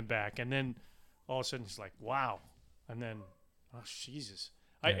she's coming back. And then all of a sudden it's like, wow. And then, oh, Jesus.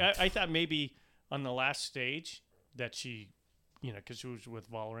 Yeah. I thought maybe on the last stage that she, because she was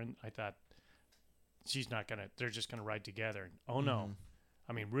with Vollering, I thought they're just going to ride together. Oh, no.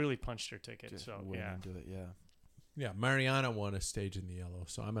 I mean, really punched her ticket. Just so, yeah. Into it, yeah. Yeah, Mariana won a stage in the yellow,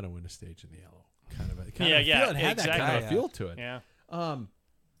 so I'm going to win a stage in the yellow. Kind of a feel. It had exactly. that kind of feel to it. Yeah.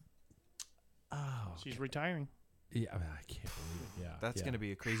 She's retiring. Yeah, I can't believe it. Yeah, that's going to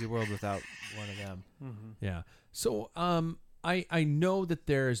be a crazy world without one of them. Yeah. So, I know that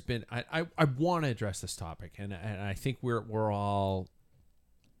there has been. I want to address this topic, and I think we're all.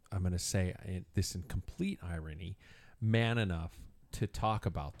 I'm going to say this in complete irony, man enough to talk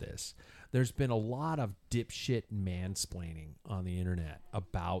about this. There's been a lot of dipshit mansplaining on the internet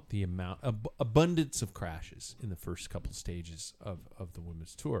about the abundance of crashes in the first couple stages of the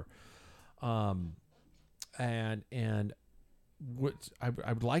women's tour. And what I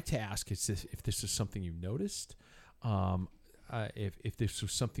would like to ask is if this is something you noticed, if this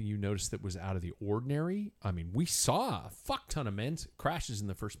was something you noticed that was out of the ordinary. I mean, we saw a fuck ton of men's crashes in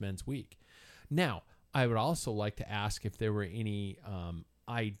the first men's week. Now, I would also like to ask if there were any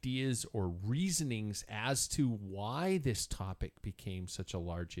ideas or reasonings as to why this topic became such a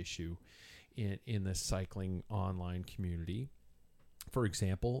large issue in the cycling online community. For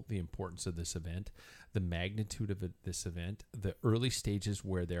example, the importance of this event, the magnitude of this event, the early stages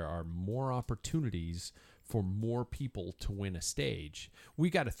where there are more opportunities for more people to win a stage. We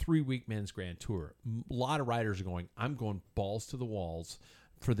got a 3-week men's Grand Tour. A lot of riders are going, I'm going balls to the walls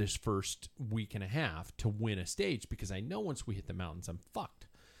for this first week and a half to win a stage because I know once we hit the mountains, I'm fucked.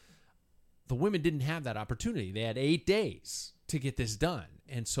 The women didn't have that opportunity. They had 8 days to get this done.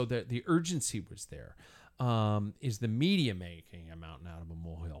 And so the urgency was there. Is the media making a mountain out of a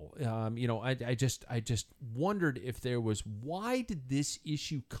molehill? I just wondered if there was, why did this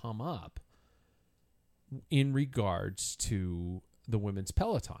issue come up in regards to the women's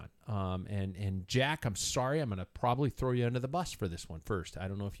peloton. And Jack, I'm sorry, I'm going to probably throw you under the bus for this one first. I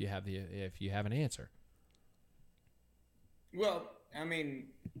don't know if you have an answer. Well, I mean,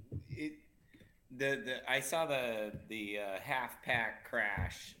 I saw the half pack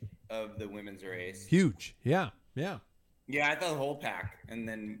crash of the women's race. Huge, yeah. Yeah, I thought the whole pack, and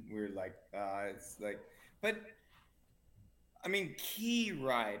then we were like, it's like, but I mean, key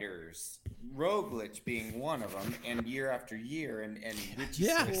riders, Roglic being one of them, and year after year, and Richie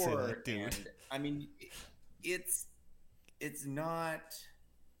Sport, and I mean, it's not,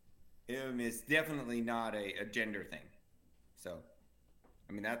 it's definitely not a gender thing. So,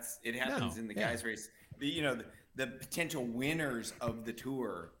 I mean, it happens in the guys' race. The potential winners of the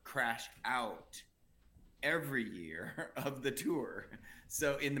tour crash out every year of the tour.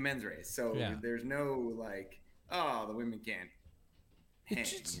 So in the men's race, so there's no like, oh, the women can't.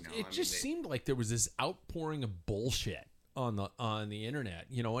 It just seemed like there was this outpouring of bullshit on the internet,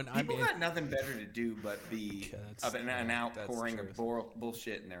 and people got nothing better to do but be an outpouring of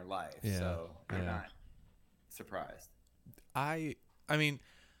bullshit in their life. Yeah, so I'm not surprised. I mean,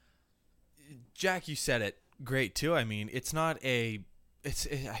 Jack, you said it great too. I mean, it's not a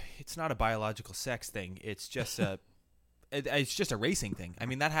biological sex thing. It's just it's just a racing thing. I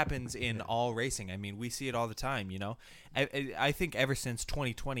mean, that happens in all racing. I mean, we see it all the time. I think ever since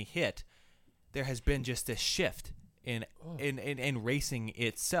 2020 hit, there has been just this shift in racing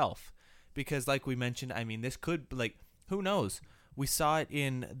itself, because like we mentioned, I mean, this could, like, who knows? We saw it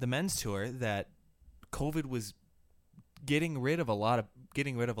in the men's tour that COVID was getting rid of a lot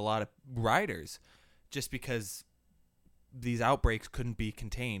of riders just because these outbreaks couldn't be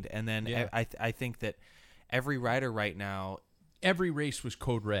contained. And then I think that every rider right now, every race was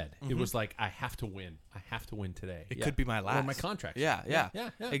code red. Mm-hmm. It was like, I have to win today. It could be my last, or my contract. Yeah,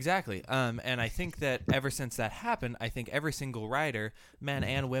 exactly. And I think that ever since that happened, I think every single rider, men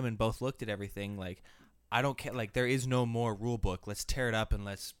and women, both looked at everything like, I don't care. Like, there is no more rule book. Let's tear it up and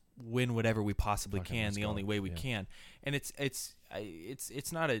let's win whatever we possibly can the only way we can. And it's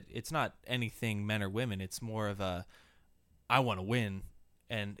not anything men or women. It's more of a, I want to win,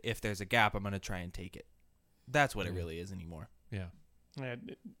 and if there's a gap, I'm going to try and take it. That's what it really is anymore. Yeah.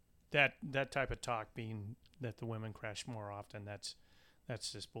 That type of talk, being that the women crash more often, that's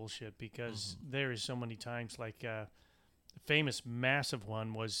just bullshit, because there is so many times, like the famous massive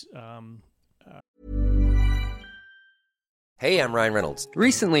one was Hey, I'm Ryan Reynolds.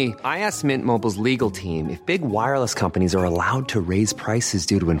 Recently, I asked Mint Mobile's legal team if big wireless companies are allowed to raise prices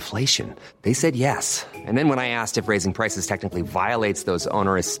due to inflation. They said yes. And then when I asked if raising prices technically violates those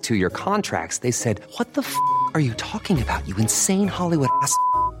onerous 2-year contracts, they said, "What the f*** are you talking about, you insane Hollywood ass?"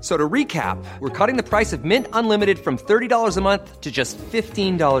 So to recap, we're cutting the price of Mint Unlimited from $30 a month to just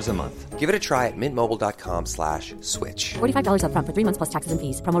 $15 a month. Give it a try at mintmobile.com/switch. $45 up front for 3 months plus taxes and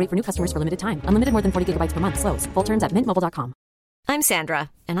fees. Promo rate for new customers for limited time. Unlimited more than 40 gigabytes per month. Slows full terms at mintmobile.com. I'm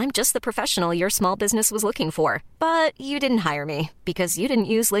Sandra, and I'm just the professional your small business was looking for. But you didn't hire me because you didn't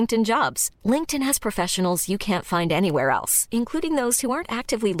use LinkedIn Jobs. LinkedIn has professionals you can't find anywhere else, including those who aren't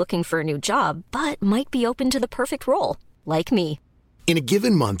actively looking for a new job, but might be open to the perfect role, like me. In a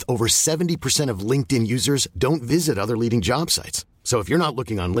given month, over 70% of LinkedIn users don't visit other leading job sites. So if you're not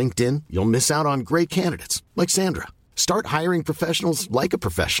looking on LinkedIn, you'll miss out on great candidates like Sandra. Start hiring professionals like a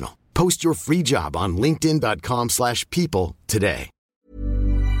professional. Post your free job on linkedin.com/people today.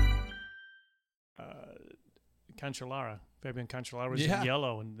 Cancellara, Fabian Cancellara was in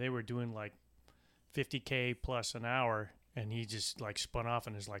yellow, and they were doing like 50K plus an hour, and he just like spun off,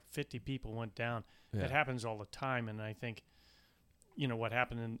 and there's like 50 people went down. Yeah. That happens all the time, and I think, what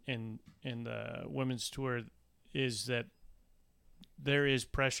happened in the women's tour is that there is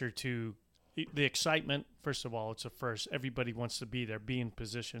pressure to the excitement. First of all, it's a first. Everybody wants to be there, be in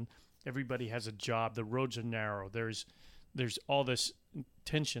position. Everybody has a job. The roads are narrow. There's all this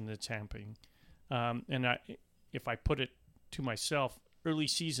tension that's happening. And if I put it to myself, early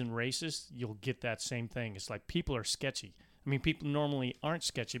season races, you'll get that same thing. It's like people are sketchy. I mean, people normally aren't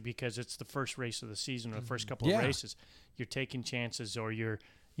sketchy because it's the first race of the season or the first couple of races. You're taking chances, or you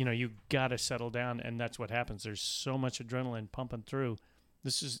got to settle down, and that's what happens. There's so much adrenaline pumping through.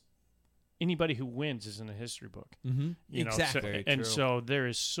 Anybody who wins is in a history book. Mm-hmm. Exactly. So there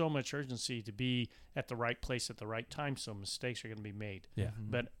is so much urgency to be at the right place at the right time, so mistakes are going to be made. Yeah.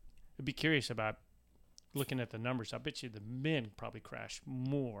 But I'd be curious about looking at the numbers. I bet you the men probably crashed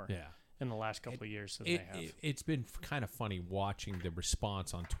more in the last couple of years than they have. It's been kind of funny watching the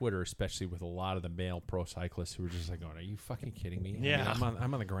response on Twitter, especially with a lot of the male pro cyclists who were just like, going, "Are you fucking kidding me?" Yeah. I mean,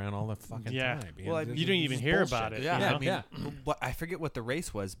 I'm on the ground all the fucking time. Well, you don't even hear about it. Yeah. I forget what the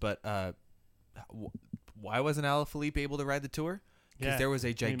race was, but why wasn't Alaphilippe able to ride the tour? because there was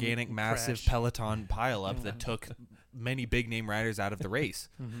a gigantic, massive crash. Peloton pileup that took many big name riders out of the race.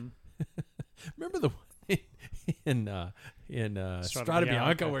 Remember the one in Strada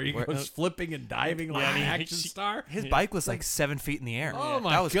Bianca where he goes flipping and diving like an action star? His bike was like 7 feet in the air. Oh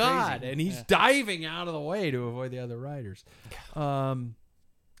my that was God! crazy. And he's diving out of the way to avoid the other riders.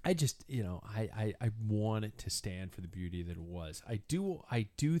 I just, I want it to stand for the beauty that it was. I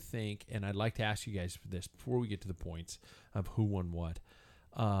do think, and I'd like to ask you guys for this before we get to the points of who won what,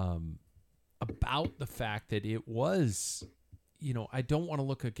 about the fact that it was, I don't want to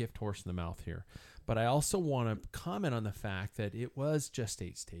look a gift horse in the mouth here, but I also want to comment on the fact that it was just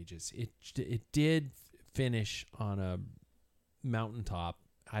 8 stages. It did finish on a mountaintop.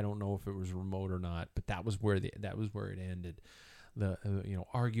 I don't know if it was remote or not, but that was where it ended. The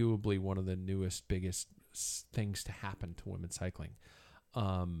arguably one of the newest, biggest things to happen to women's cycling.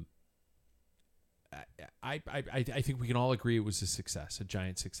 I think we can all agree it was a success, a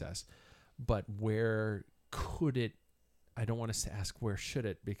giant success. But where could it? I don't want to ask where should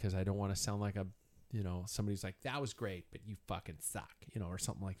it, because I don't want to sound like somebody's like, that was great, but you fucking suck, or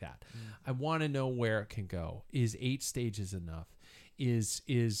something like that. I want to know where it can go. Is 8 stages enough? Is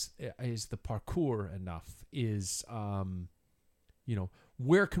the parcours enough?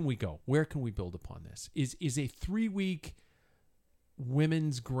 Where can we go? Where can we build upon this? Is a 3-week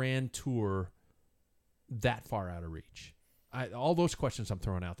women's grand tour that far out of reach? All those questions I'm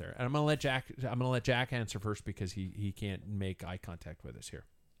throwing out there, and I'm gonna let Jack answer first because he can't make eye contact with us here.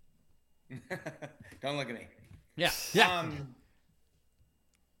 Don't look at me. Yeah.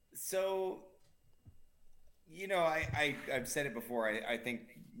 So, I've said it before. I think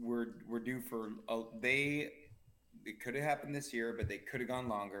we're due for it could have happened this year, but they could have gone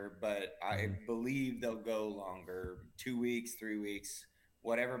longer. But I believe they'll go longer, 2 weeks, 3 weeks,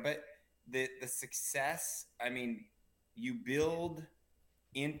 whatever. But the success, you build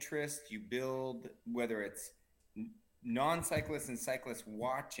interest, you build, whether it's non-cyclists and cyclists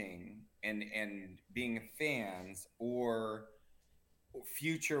watching and being fans, or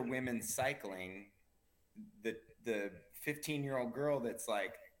future women cycling, the 15-year-old girl that's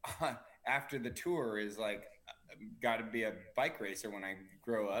like, after the tour is like, got to be a bike racer when I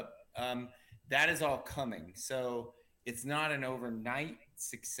grow up. That is all coming. So it's not an overnight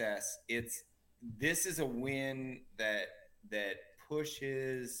success. This is a win that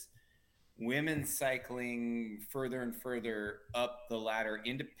pushes women's cycling further and further up the ladder,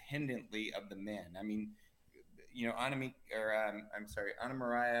 independently of the men. Anna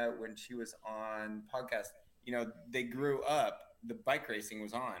Mariah, when she was on podcast, they grew up. The bike racing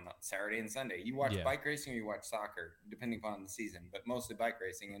was on Saturday and Sunday. You watch bike racing or you watch soccer, depending upon the season, but mostly bike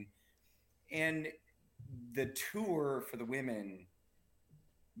racing. And the tour for the women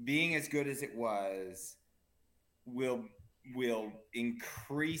being as good as it was will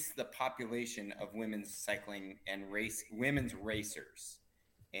increase the population of women's cycling and women's racers.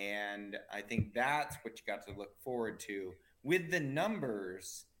 And I think that's what you got to look forward to. With the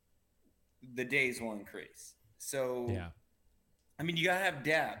numbers, the days will increase. So, you got to have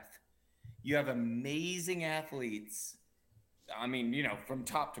depth. You have amazing athletes. From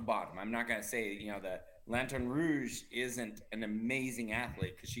top to bottom. I'm not going to say, the Lanterne Rouge isn't an amazing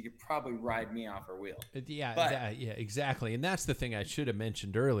athlete, because she could probably ride me off her wheel. Exactly. And that's the thing I should have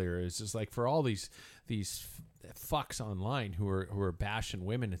mentioned earlier is just like, for all these fucks online who are bashing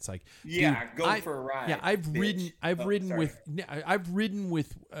women, it's like, for a ride. Yeah, I've ridden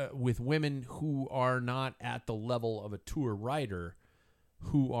with women who are not at the level of a tour rider,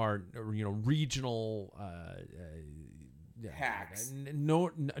 who are regional hacks.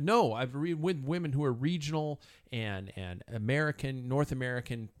 No, I've ridden with women who are regional and North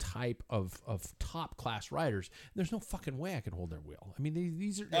American type of top class riders. There's no fucking way I could hold their wheel.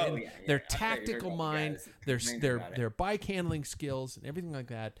 These are their tactical mind, their bike handling skills and everything like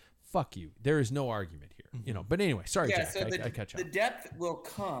that. Fuck you. There is no argument here. But anyway, sorry, Jack. So I cut you off. The depth will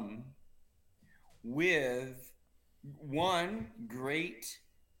come with one great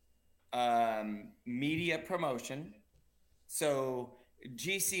media promotion. So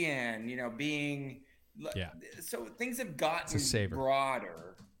GCN, being so things have gotten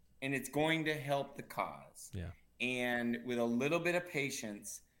broader, and it's going to help the cause. Yeah. And with a little bit of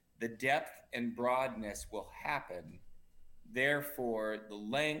patience, the depth and broadness will happen. Therefore, the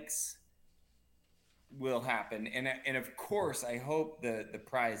lengths will happen, and of course, I hope the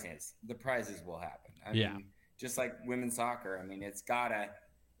prizes will happen. I mean, just like women's soccer.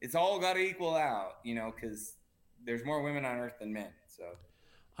 It's all got to equal out, because there's more women on earth than men. So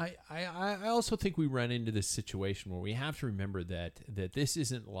I also think we run into this situation where we have to remember that this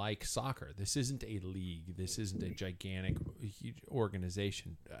isn't like soccer. This isn't a league. This isn't a gigantic, huge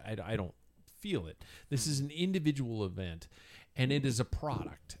organization. I don't feel it. This is an individual event, and it is a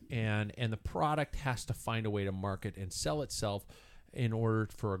product, and the product has to find a way to market and sell itself in order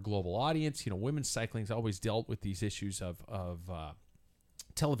for a global audience. Women's cycling has always dealt with these issues of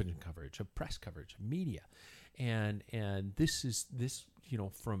television coverage, of press coverage, of media, and this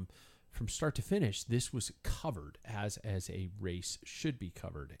from start to finish, this was covered as a race should be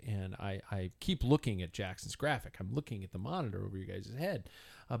covered. And I keep looking at Jackson's graphic. I'm looking at the monitor over your guys' head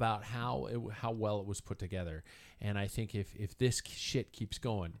about how well it was put together. And I think if this shit keeps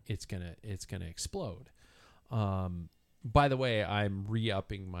going, it's gonna explode. By the way, I'm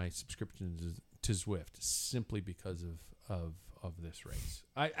re-upping my subscription to Zwift simply because of this race.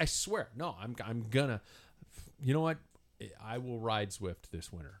 I swear, no, I'm gonna. You know what? I will ride Zwift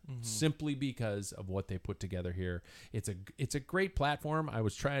this winter simply because of what they put together here. It's a great platform. I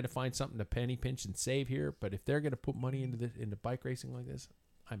was trying to find something to penny pinch and save here, but if they're going to put money into bike racing like this,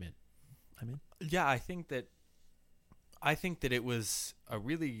 I'm in. Yeah, I think that it was a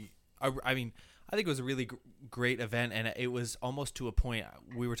really. I think it was a really great event, and it was almost to a point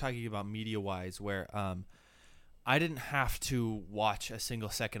we were talking about media-wise where I didn't have to watch a single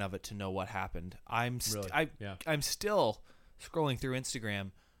second of it to know what happened. I'm still scrolling through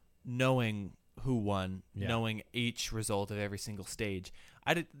Instagram, knowing who won, knowing each result of every single stage.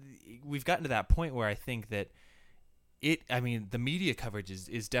 We've gotten to that point where I think that the media coverage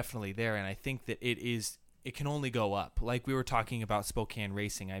is definitely there, and I think that it can only go up. Like we were talking about Spokane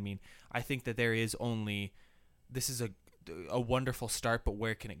racing. I think that this is a wonderful start, but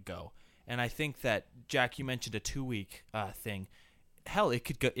where can it go? And I think that, Jack, you mentioned a 2-week thing. Hell, it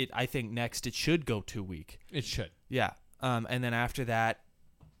could go. I think next it should go 2 week. It should. Yeah. And then after that,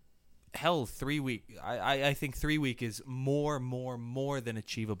 hell, 3 week. I think 3 week is more than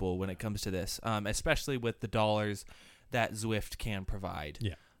achievable when it comes to this, especially with the dollars that Zwift can provide.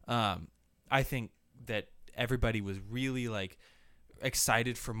 Yeah. I think that everybody was really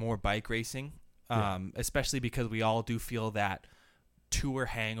excited for more bike racing, especially because we all do feel that tour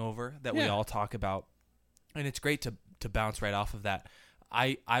hangover that we all talk about, and it's great to bounce right off of that.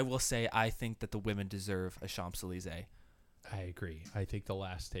 I will say I think that the women deserve a Champs-Élysées. I agree. I think the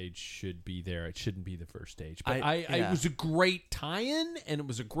last stage should be there. It shouldn't be the first stage. But it was a great tie-in, and it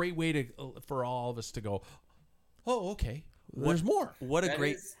was a great way for all of us to go, oh, okay, there's more.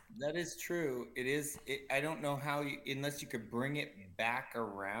 That is true. It is. I don't know how unless you could bring it back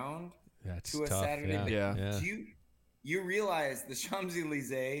around to a tough. Saturday. Yeah. You realize the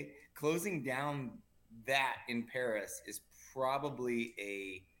Champs-Élysées closing down that in Paris is probably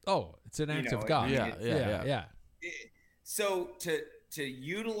it's an act of God. Yeah. So to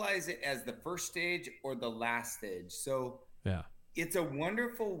utilize it as the first stage or the last stage. So it's a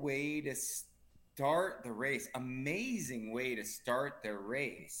wonderful way to start the race. Amazing way to start the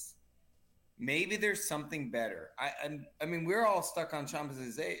race. Maybe there's something better. I mean, we're all stuck on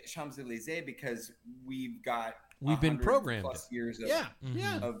Champs-Élysées because we've been programmed plus years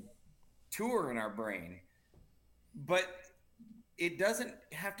of tour in our brain. But it doesn't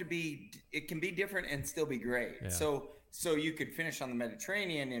have to be. It can be different and still be great. Yeah. So you could finish on the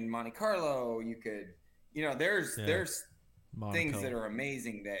Mediterranean in Monte Carlo. You could, there's Monaco, things that are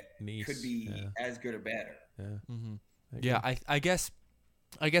amazing that Nice, could be as good or better. Yeah. Mm-hmm. Yeah. I guess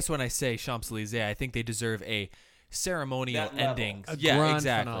when I say Champs-Élysées, I think they deserve a ceremonial ending. Grand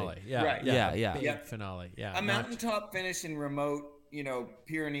exactly. Finale. Yeah. Right. Yeah. Big finale. Yeah. A mountaintop finish in remote,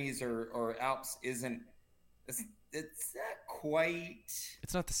 Pyrenees or Alps isn't. It's not quite.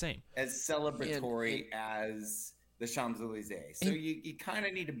 It's not the same as celebratory as the Champs-Élysées. So you kind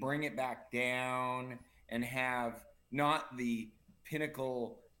of need to bring it back down and have not the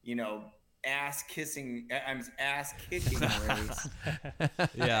pinnacle, ass kicking race.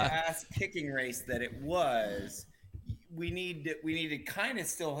 Ass kicking race that it was. We need to kind of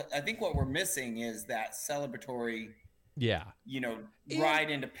still. I think what we're missing is that celebratory.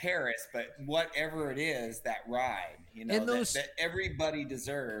 Ride into Paris, but whatever it is, that ride, that everybody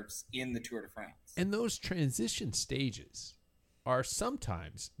deserves in the Tour de France. And those transition stages are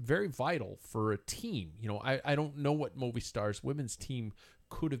sometimes very vital for a team. I don't know what Movistar's women's team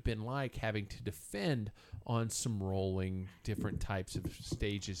could have been like, having to defend on some rolling different types of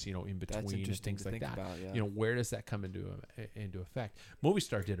stages, in between and things like that. About, where does that come into effect?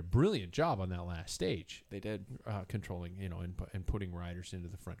 Movistar did a brilliant job on that last stage. They did controlling, and putting riders into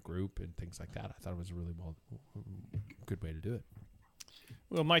the front group and things like that. I thought it was a really good way to do it.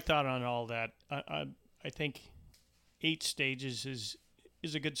 Well, my thought on all that, I think 8 stages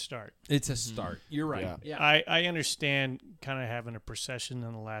is a good start. It's a start. You're right. Yeah. I understand kind of having a procession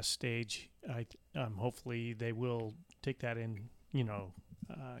in the last stage. Hopefully they will take that in,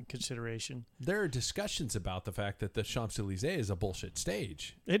 consideration. There are discussions about the fact that the Champs-Elysees is a bullshit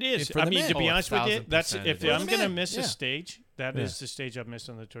stage. It is. For the men. To be honest with you, that's 1000% if it is. I'm going to men, miss yeah. a stage, that is the stage I've missed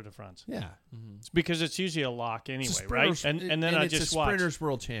on the Tour de France. Yeah. It's because it's usually a lock anyway, It's a right? sprinters- And then I it's just a watch. Sprinters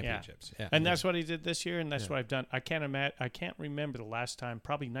World Championships. Yeah. And that's what he did this year, and that's what I've done. I can't remember the last time.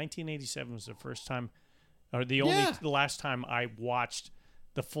 Probably 1987 was the first time, or the last time I watched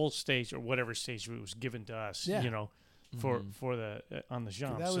the full stage or whatever stage it was given to us. Yeah. For the on the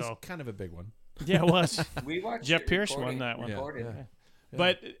Champs. That was kind of a big one. Yeah, it was. We watched Jeff it Pierce recording- won that one. recorded. Yeah.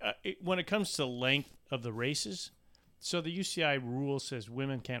 But when it comes to length of the races, so the UCI rule says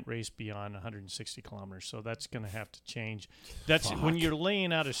women can't race beyond 160 kilometers. So that's going to have to change. That's when you're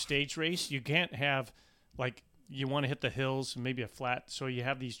laying out a stage race, you can't have you want to hit the hills, maybe a flat. So you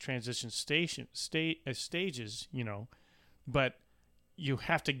have these transition stages, but you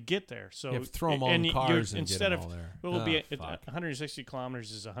have to get there. So You have to throw them all in cars and instead get them of all there. it will be Fuck. 160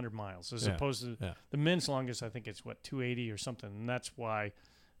 kilometers is 100 miles as Yeah. opposed to the men's longest. I think it's 280 or something, and that's why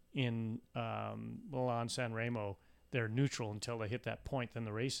in Milan San Remo they're neutral until they hit that point. Then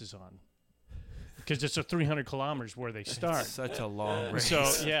the race is on because it's a 300 kilometers where they start. It's such a long race.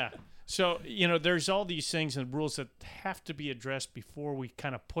 So there's all these things and rules that have to be addressed before we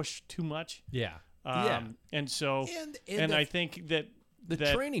kind of push too much. Yeah. And so And I think that the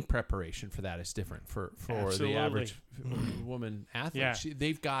training preparation for that is different for Absolutely. the average woman athlete. Yeah.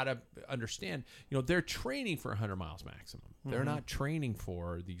 They've got to understand, they're training for 100 miles maximum. They're not training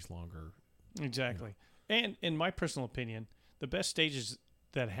for these longer. Exactly. And in my personal opinion, the best stages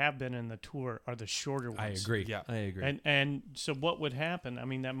that have been in the Tour are the shorter ones. I agree. Yeah. I agree. And so what would happen? I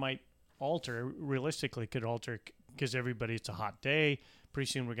mean, that might alter, realistically could alter because it's a hot day. Pretty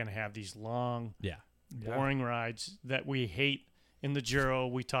soon we're going to have these long, boring rides that we hate. In the Giro,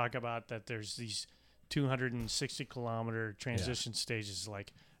 we talk about that there's these 260-kilometer transition stages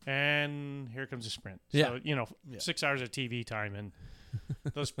and here comes a sprint. So, 6 hours of TV time, and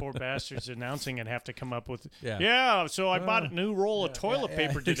those poor bastards announcing it have to come up with, so I bought a new roll of toilet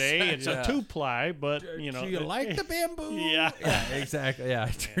paper today. Exactly. It's a 2-ply, but, Do you like the bamboo? Yeah. Exactly. Yeah,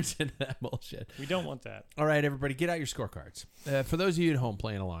 it turns into that bullshit. We don't want that. All right, everybody, get out your scorecards. For those of you at home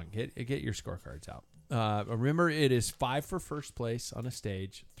playing along, get your scorecards out. Remember, it is 5 for first place on a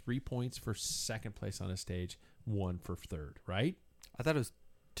stage, 3 points for second place on a stage, 1 for third, right? I thought it was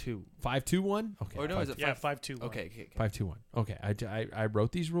 2. 5-2-1? Okay. Or no, is it 5-2-1. Okay. 5-2-1. Okay. I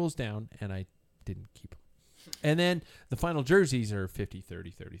wrote these rules down, and I didn't keep them. And then the final jerseys are 50,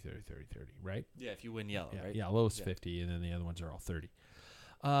 30, 30, 30, 30, 30, right? Yeah, if you win yellow, right? Yeah, lowest 50, and then the other ones are all 30.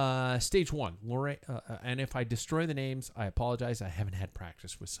 Stage 1, and if I destroy the names, I apologize. I haven't had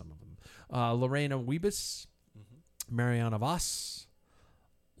practice with some of them. Lorena Wiebes, Mariana Voss,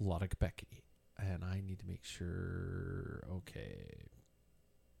 Lotte Kopecky. And I need to make sure, okay.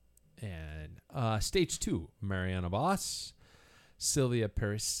 And stage 2, Mariana Voss, Sylvia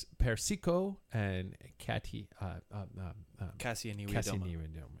Persico, and Cassie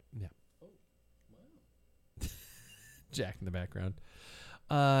Niewedoma. Yeah. Oh, wow. Jack in the background.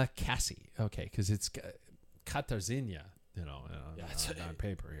 Cassie. Okay, because it's Katarzyna, on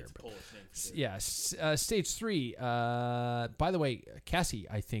paper here. But yes, stage 3. By the way, Cassie,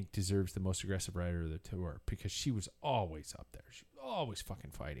 I think, deserves the most aggressive rider of the Tour because she was always up there. She was always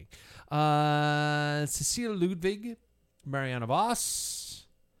fucking fighting. Cecilia Ludwig, Mariana Voss.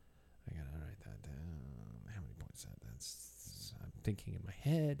 I gotta write that down. How many points that's? I'm thinking in my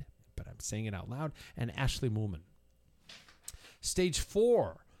head, but I'm saying it out loud. And Ashley Moolman. Stage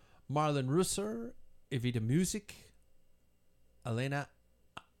 4, Marlon Russer, Evita Music, Elena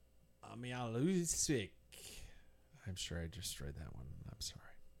Amialusic. I'm sure I just read that one. I'm sorry.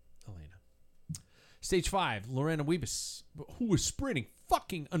 Elena. Stage 5, Lorena Wiebes, who was sprinting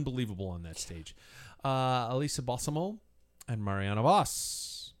fucking unbelievable on that stage. Elisa Balsamo and Mariana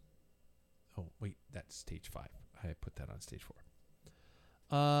Voss. Oh, wait, that's stage 5. I put that on stage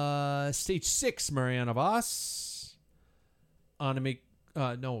 4. Stage 6, Mariana Voss. Marta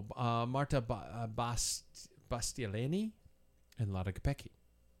Bastianini and Lotte Kopecky.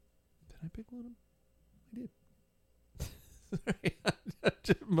 Did I pick one of them? I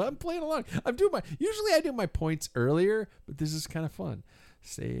did. I'm playing along. Usually I do my points earlier, but this is kind of fun.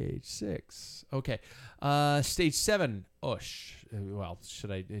 Stage 6. Okay. Stage 7, Ush. Well,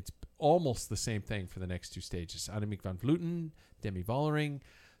 it's almost the same thing for the next 2 stages. Annemiek van Vleuten, Demi Vollering,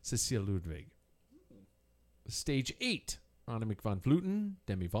 Cecilia Ludwig. Stage 8, Annemiek van Vleuten,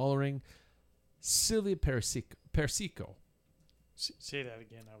 Demi Vollering, Sylvia Persico. Say that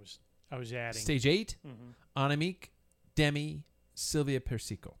again. I was adding. Stage 8, Mm-hmm. Annemiek, Demi, Sylvia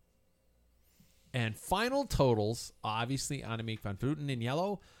Persico. And final totals, obviously Annemiek van Vleuten in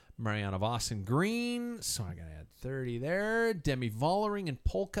yellow, Marianne Vos in green, so I got to add 30 there, Demi Vollering in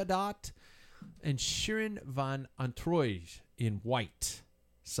polka dot, and Shirin van Antroij in white.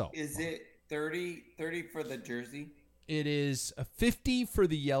 So Is it 30 for the jersey? it is a 50 for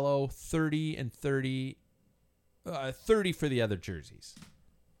the yellow, 30 and 30, 30 for the other jerseys.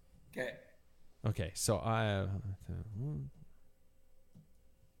 Okay. Okay, so I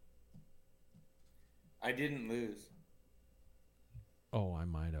didn't lose. Oh, I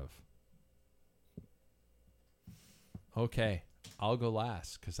might have. Okay, I'll go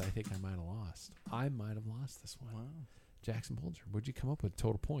last because I think I might have lost. I might have lost this one. Wow. Jackson Bolger, what'd you come up with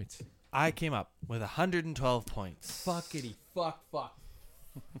total points? I came up with 112 points. Fuckity fuck. Fuck!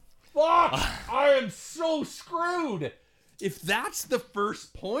 I am so screwed. If that's the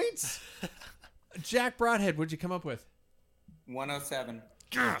first points, Jack Broadhead, what'd you come up with? 107.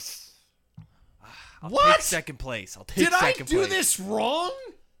 Yes. I'll What? take second place. I'll take Did I second do place. this wrong?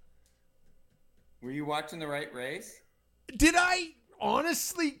 Were you watching the right race? Did I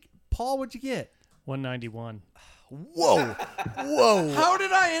honestly? Paul, what'd you get? 191. Whoa. How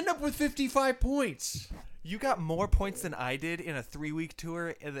did I end up with 55 points? You got more points than I did in a 3-week tour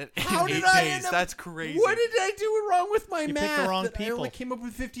in How 8 did I days. end up? That's crazy. What did I do wrong with my You math? picked the wrong that I only people. came up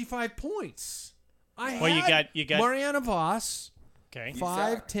with 55 points. Well, you got Mariana Voss, okay.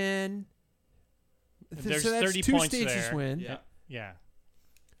 5, 10. There's so that's 30 two points stages there. win. Yeah.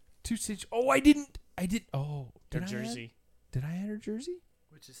 2 stages. Oh, I didn't. Oh, Their did I jersey. Did I add her jersey?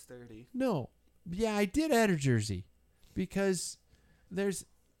 Which is 30. No. Yeah, I did add her jersey because there's.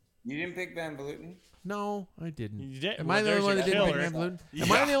 You didn't pick Van Vleuten? No, I didn't. You did- Am well, I the there's only one your that didn't pick killer. Van Vleuten? Yeah.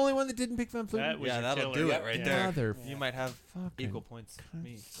 Am I the only one that didn't pick Van Vleuten? That was Yeah, your that'll killer. do it right there. Mother. You might have fucking equal points to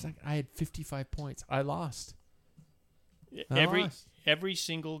me. I had 55 points. I lost. Every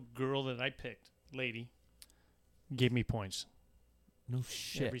single girl that I picked, lady, gave me points. No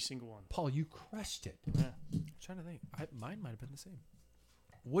shit. Every single one. Paul, you crushed it. Yeah. I'm trying to think. Mine might have been the same.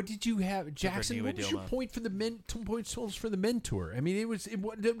 What did you have, Jackson? New What was your Idioma. point for the men? 2 points totals for the men tour. I mean,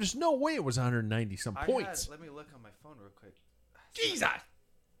 there was no way it was 190 some points. Let me look on my phone real quick. Jesus.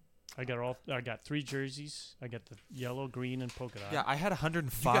 I got 3 jerseys. I got the yellow, green, and polka dot. Yeah, I had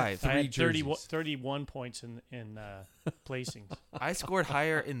 105. I had 3 31 points in placings. I scored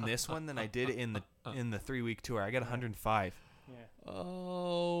higher in this one than I did in the 3-week tour. I got 105. Yeah.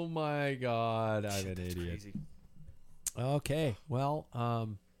 Oh my God, I'm an That's idiot. crazy. Okay, well,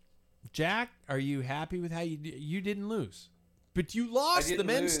 Jack, are you happy with how you didn't lose, but you I lost the didn't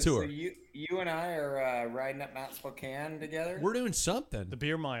men's lose. tour? So you and I are riding up Mount Spokane together? We're doing something. The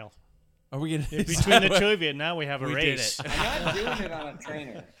beer mile. Are we gonna? Between the two of you, now we have a We did race. it. I'm not doing it on a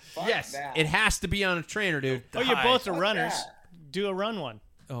trainer. Fuck Yes, that. it has to be on a trainer, dude. Oh, you're both are Fuck runners. that. Do a run one.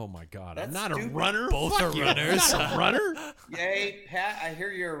 Oh my God, That's I'm not stupid. a runner. Both Fuck are you. runners. I'm not a runner. Yay, Pat, I hear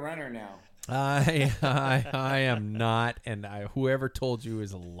you're a runner now. I am not, and whoever told you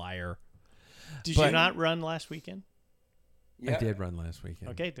is a liar. Did But- you not run last weekend? Yep. I did run last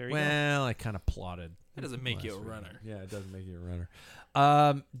weekend. Okay, there you go. Well, I kind of plotted. That doesn't make you a last runner. weekend. Yeah, it doesn't make you a runner.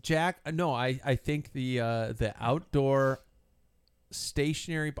 Jack, no, I think the outdoor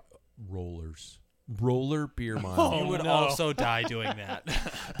stationary roller beer mile. You would no. also die doing that.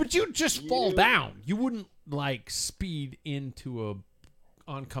 But you'd just fall down. You wouldn't like speed into a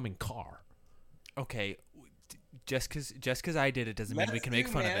oncoming car. Okay, just because I did it doesn't mean we can make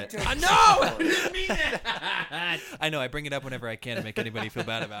fun of it. I know. I didn't mean that. I know. I bring it up whenever I can to make anybody feel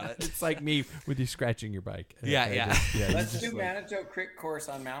bad about it. It's like me with you scratching your bike. Yeah, I yeah. just- you Let's just do like- Manitou Creek course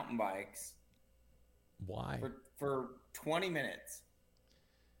on mountain bikes Why? for 20 minutes.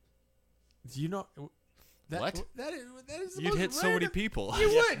 Do you know that? What? That is the You'd most hit so many random- people. You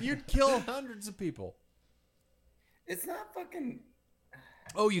would. You'd kill hundreds of people. It's not fucking.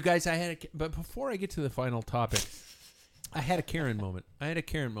 Oh, you guys, but before I get to the final topic, I had a Karen moment. I had a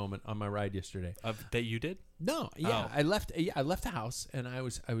Karen moment on my ride yesterday. That you did? No, yeah, Oh. I left the house and I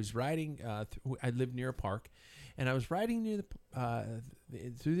was riding. I lived near a park, and I was riding near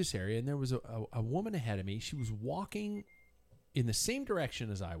through this area, and there was a woman ahead of me. She was walking in the same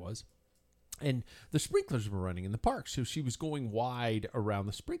direction as I was, and the sprinklers were running in the park, so she was going wide around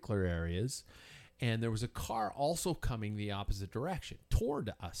the sprinkler areas. And there was a car also coming the opposite direction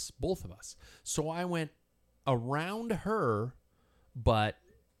toward us, both of us. So I went around her, but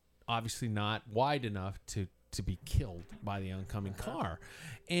obviously not wide enough to be killed by the oncoming car.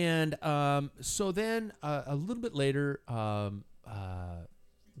 And so then a little bit later, one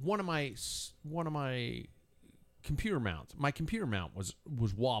of my computer mount. My computer mount was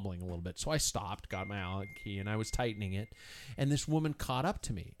wobbling a little bit, so I stopped, got my Allen key, and I was tightening it. And this woman caught up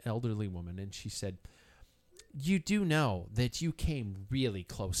to me, elderly woman, and she said, "You do know that you came really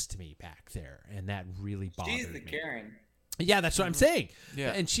close to me back there, and that really bothered me." She's the Karen. Yeah, that's what I'm saying.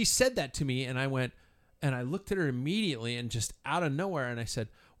 Yeah. And she said that to me, and I went, and I looked at her immediately, and just out of nowhere, and I said,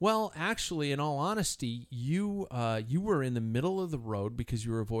 "Well, actually, in all honesty, you were in the middle of the road because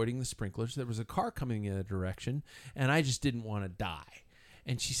you were avoiding the sprinklers. There was a car coming in a direction, and I just didn't want to die."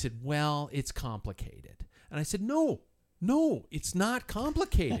 And she said, "Well, it's complicated." And I said, No, it's not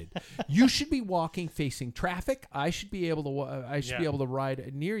complicated. You should be walking facing traffic. I should be able to. Be able to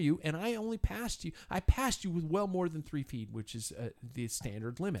ride near you, and I only passed you. I passed you with well more than 3 feet, which is the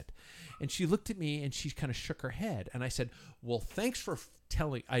standard limit. And she looked at me, and she kind of shook her head. And I said, "Well, thanks for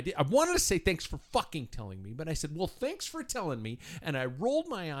telling." I wanted to say thanks for fucking telling me, but I said, "Well, thanks for telling me." And I rolled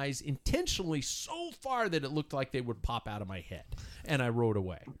my eyes intentionally so far that it looked like they would pop out of my head, and I rode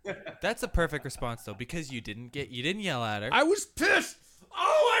away. That's a perfect response though, because you didn't yell at her. I was pissed.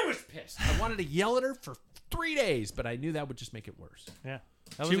 Oh, I was pissed. I wanted to yell at her for 3 days, but I knew that would just make it worse. Yeah.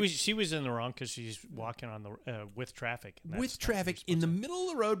 That She was in the wrong because she's walking on the with traffic. And With traffic in the middle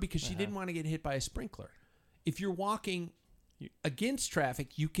of the road because she didn't want to get hit by a sprinkler. If you're walking against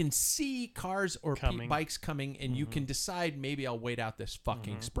traffic, you can see cars or bikes coming, and you can decide, maybe I'll wait out this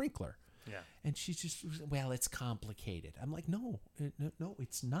fucking sprinkler. Yeah. And she's just, "Well, it's complicated." I'm like, no,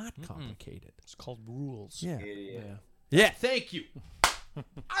 it's not complicated. It's called rules. Yeah. Idiot. Yeah, thank you.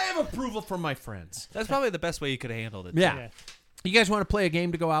 I have approval from my friends. That's probably the best way you could have handled it. Yeah. You guys want to play a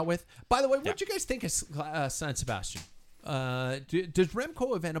game to go out with? By the way, what do you guys think of San Sebastian? Does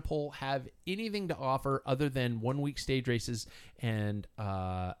Remco Evenepoel have anything to offer other than 1 week stage races and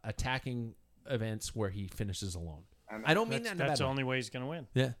attacking events where he finishes alone? I don't mean that in a bad That's the way. only way he's going to win.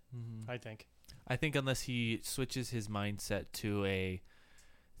 Yeah. I think. I think unless he switches his mindset to a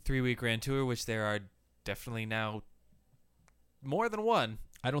 3-week Grand Tour, which there are definitely now more than one.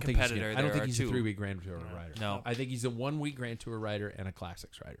 I don't think he's, competitor. I don't There think are he's two. a 3-week Grand Tour rider. No. I think he's a 1 week Grand Tour rider and a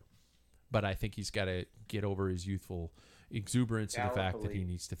Classics rider. But I think he's got to get over his youthful exuberance and the fact that he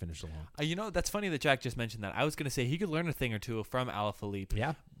needs to finish alone. That's funny that Jack just mentioned that. I was going to say he could learn a thing or two from Alaphilippe.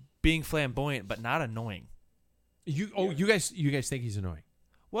 Yeah. Being flamboyant, but not annoying. You guys think he's annoying?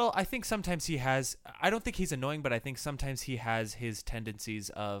 Well, I think sometimes he has. I don't think he's annoying, but I think sometimes he has his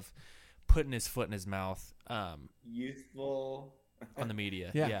tendencies of putting his foot in his mouth. Youthful. On the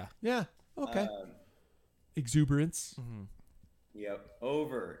media. Yeah. Okay. Exuberance. Mm-hmm. Yep.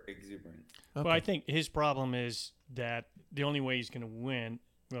 Over exuberant. Okay. Well, I think his problem is that the only way he's going to win,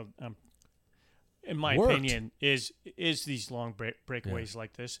 well, in my opinion, is these long breakaways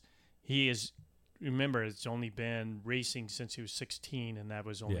like this. He is. Remember, it's only been racing since he was 16, and that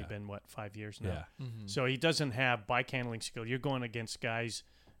was only been 5 years now. Yeah. Mm-hmm. So he doesn't have bike handling skill. You're going against guys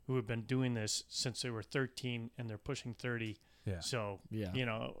who have been doing this since they were 13, and they're pushing 30. Yeah. So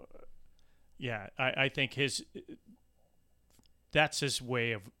I think that's his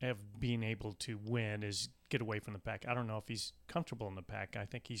way of being able to win is get away from the pack. I don't know if he's comfortable in the pack. I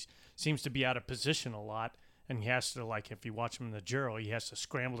think he seems to be out of position a lot. And he has to, like, if you watch him in the Giro, he has to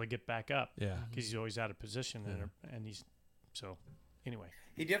scramble to get back up. Yeah. Because he's always out of position. And he's, so, anyway.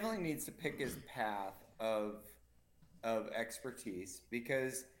 He definitely needs to pick his path of expertise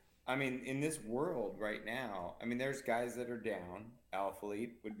because, I mean, in this world right now, I mean, there's guys that are down.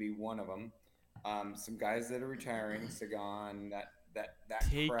 Alaphilippe would be one of them. Some guys that are retiring, Sagan, that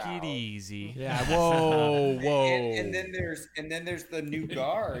Take crowd. it easy. Yeah. Whoa. And then there's the new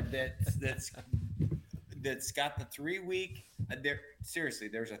guard that's got the 3 week. Seriously,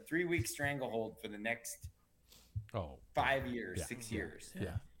 there's a 3 week stranglehold for the next 5 years, 6 years.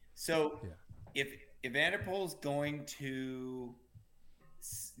 Yeah. So if Evenepoel's going to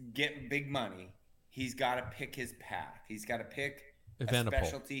get big money, he's got to pick his path. He's got to pick a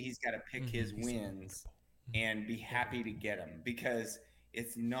specialty. He's got to pick his wins and be happy to get them because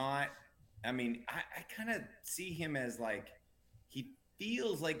it's not. I mean, I kind of see him as like he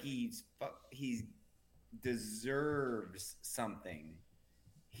feels like he's deserves something.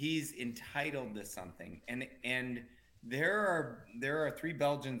 He's entitled to something, and there are 3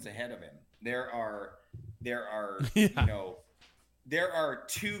 Belgians ahead of him. There are there are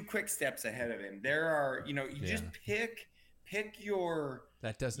 2 quick steps ahead of him. There are just pick your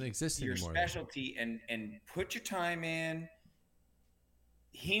that doesn't exist your anymore. Specialty and put your time in.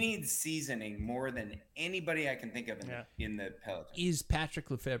 He needs seasoning more than anybody I can think of in the peloton. Is Patrick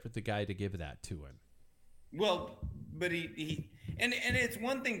Lefevre the guy to give that to him? Well, but he and it's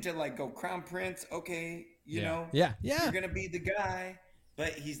one thing to like go Crown Prince, okay, you know, yeah, you're gonna be the guy,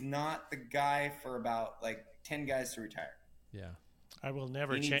 but he's not the guy for about like 10 guys to retire. Yeah. I will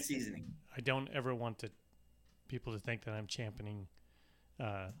never He change. needs seasoning. I don't ever want people to think that I'm championing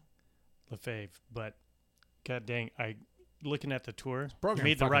Lefebvre, but god dang, looking at the tour, he program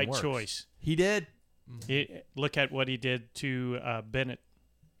made the fucking right works. choice. He did. Look at what he did to Bennett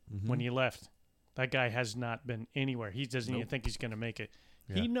when he left. That guy has not been anywhere. He doesn't even think he's going to make it.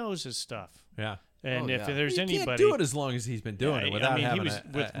 Yeah. He knows his stuff. Yeah. And if there's he anybody, can't do it as long as he's been doing it without having he was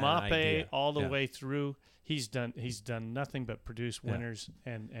with an Mape idea. all the way through. He's done nothing but produce winners,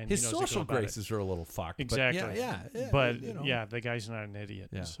 and his he knows social to go about graces are a little fucked. Exactly. But yeah. But you know. the guy's not an idiot.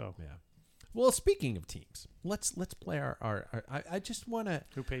 Yeah. So yeah. Well, speaking of teams, let's play our I just want to.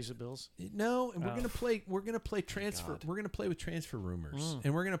 Who pays the bills? No, and we're gonna play transfer. We're gonna play with transfer rumors, Mm.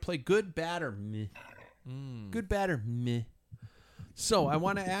 and we're gonna play good, bad, or meh. Good, bad, or meh. So I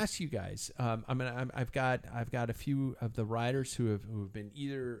want to ask you guys. I've got a few of the riders who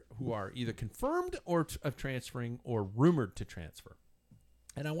are either confirmed or of transferring or rumored to transfer,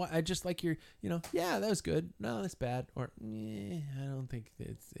 and I just like your that was good. No, that's bad. Or I don't think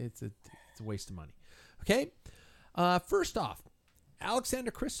it's a waste of money. Okay, first off,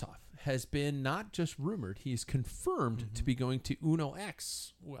 Alexander Kristoff has been not just rumored, he's confirmed to be going to Uno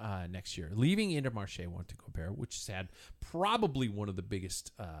X next year, leaving Intermarché want to Gobert, which has had probably one of the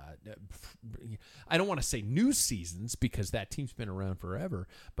biggest, I don't want to say new seasons because that team's been around forever,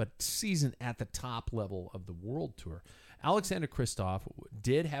 but season at the top level of the World Tour. Alexander Kristoff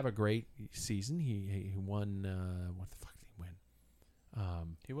did have a great season. He won, what the fuck did he win?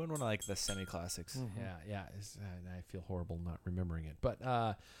 He won one of like the semi-classics. Yeah. I feel horrible not remembering it.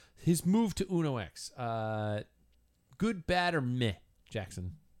 But his move to Uno X, good, bad, or meh,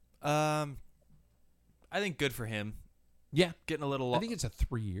 Jackson? I think good for him. Yeah, getting a little. I think it's a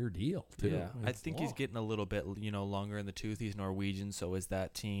 3-year deal too. Yeah, I It's think long. he's getting a little bit longer in the tooth. He's Norwegian, so is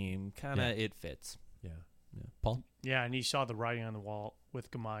that team. Kind of it fits. Yeah. Paul. Yeah, and he saw the writing on the wall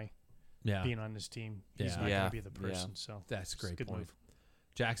with Gamai being on this team. He's not going to be the person. So that's a great good point. move.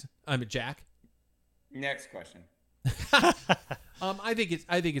 Jackson. Jack. Next question. I think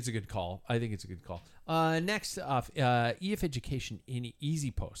it's a good call. Next off, EF Education in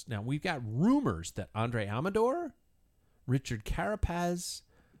Easy Post. Now we've got rumors that Andre Amador, Richard Carapaz.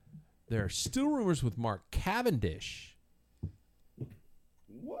 There are still rumors with Mark Cavendish.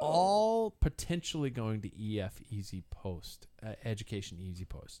 Whoa. All potentially going to EF Easy Post, Education Easy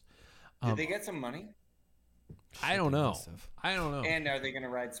Post. Did they get some money? I don't know. And are they going to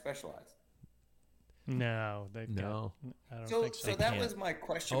ride Specialized? No, I don't think so. So that was my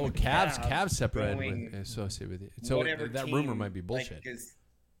question. Oh, with Cavs separated associated with it. So that rumor might be bullshit.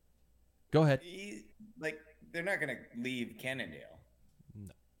 Go ahead. They're not going to leave Cannondale.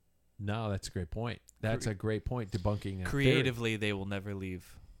 No, that's a great point. That's a great point. Debunking creatively, they will never leave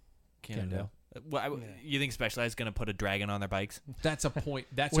Cannondale. Well, you think Specialized is going to put a dragon on their bikes? That's a point.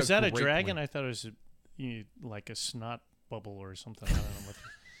 Was that a dragon? Point. I thought it was like a snot bubble or something. I don't know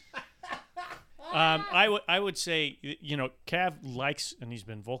what. I would say Cav likes, and he's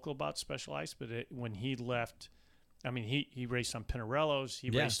been vocal about Specialized, but when he left, I mean he raced on Pinarellos,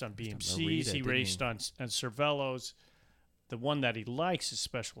 he raced on BMCs, he raced on Cervelos. The one that he likes is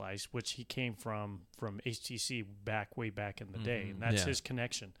Specialized, which he came from HTC way back in the day, and that's his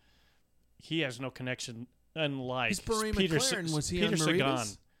connection. He has no connection, unlike his Bahrain Peter McLaren. Was he Peter on Sagan.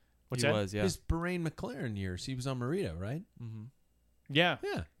 Maritas? What's he that? was, yeah. His Bahrain McLaren years, he was on Merida, right? Mm-hmm. Yeah.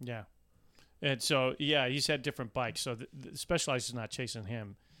 And so, he's had different bikes. So the Specialized is not chasing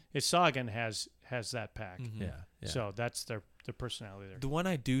him. His Sagan has that pack. Mm-hmm. Yeah. So that's their personality there. The one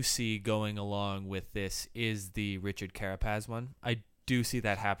I do see going along with this is the Richard Carapaz one. I do see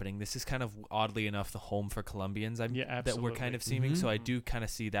that happening. This is kind of oddly enough the home for Colombians that we're kind of seeming. So I do kind of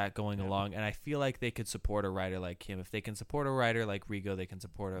see that going along, and I feel like they could support a rider like him. If they can support a rider like Rigo, they can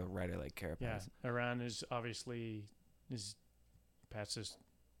support a rider like Carapaz. Yeah, Iran is obviously past his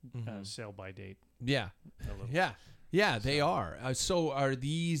sell by date. Yeah, they are. So are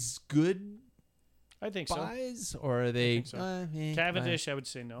these good? I think buys, so. Or are they? Cavendish, I would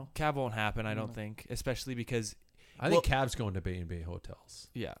say no. Cav won't happen, I don't think, especially because I think Cav's going to B&B hotels.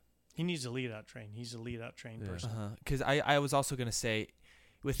 Yeah, he needs a lead out train. He's a lead out train person. Because I was also going to say,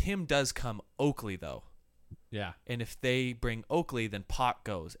 with him does come Oakley though. Yeah, and if they bring Oakley, then Pac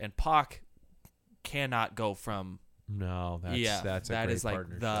goes, and Pac cannot go from. No, that's a great like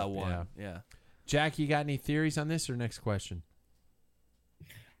partnership. the one. Yeah. Jack, you got any theories on this or next question?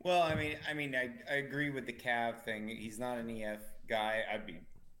 Well, I mean, I agree with the Cav thing. He's not an EF guy. I'd be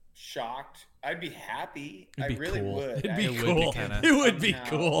shocked. I'd be happy. I really would. It'd be cool. It would be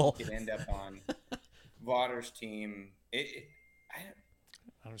cool. Could end up on Votter's team.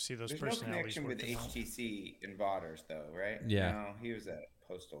 don't see those There's no personalities connection with working out. HTC and Vaughters, though, right? Yeah. No, he was a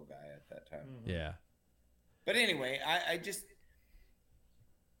postal guy at that time. Yeah. But anyway, I just,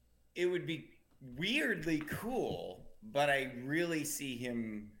 it would be weirdly cool, but I really see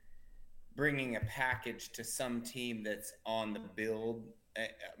him bringing a package to some team that's on the build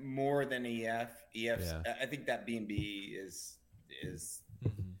more than EF. I think that B&B is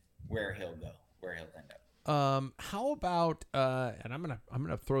where he'll go, where he'll end up. How about and I'm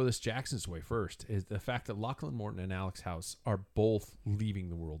gonna throw this Jackson's way first, is the fact that Lachlan Morton and Alex House are both leaving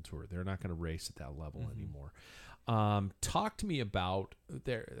the World Tour. They're not going to race at that level anymore. Talk to me about,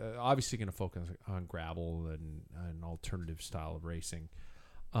 they're obviously going to focus on gravel and an alternative style of racing.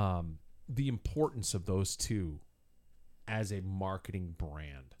 The importance of those two as a marketing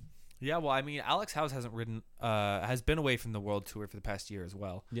brand. Yeah, well, I mean, Alex House has been away from the World Tour for the past year as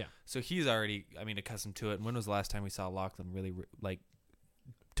well. Yeah. So he's already, accustomed to it. And when was the last time we saw Lachlan really,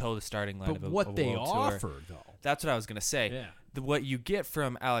 toe the starting line of a what they World offer, Tour? though. That's what I was going to say. Yeah. What you get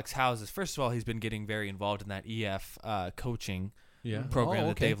from Alex House is, first of all, he's been getting very involved in that EF coaching program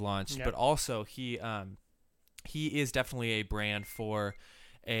that they've launched. But also, he is definitely a brand for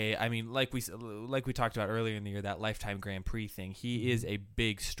like we talked about earlier in the year, that Lifetime Grand Prix thing. He is a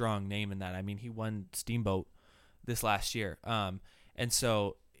big, strong name in that. I mean, he won Steamboat this last year. And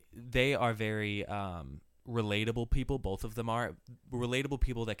so they are very relatable people. Both of them are relatable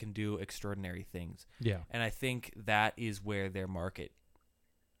people that can do extraordinary things. Yeah. And I think that is where their market,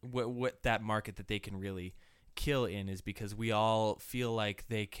 what that market that they can really kill in, is because we all feel like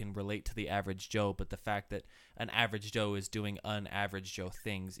they can relate to the average Joe, but the fact that an average Joe is doing unaverage Joe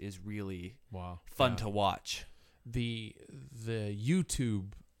things is really fun to watch. The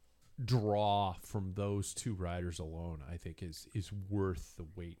YouTube draw from those two riders alone, I think, is worth the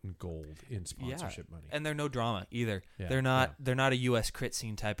weight in gold in sponsorship money. And they're no drama either. Yeah. They're not a US crit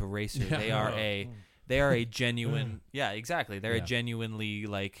scene type of racer. Yeah. They are a genuine exactly. They're a genuinely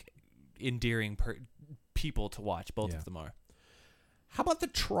endearing people to watch. Both of them are. How about the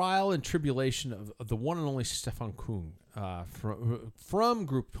trial and tribulation of the one and only Stefan Kung from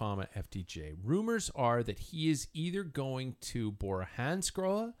Groupama FDJ? Rumors are that he is either going to Bora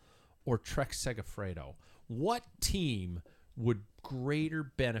Hansgrohe or Trek Segafredo. What team would greater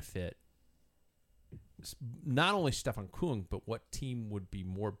benefit not only Stefan Kung, but what team would be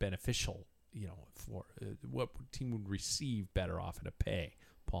more beneficial? For what team would receive better off in a pay?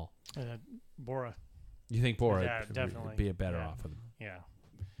 Paul, Bora. You think Bora definitely would be a better off with him? Yeah.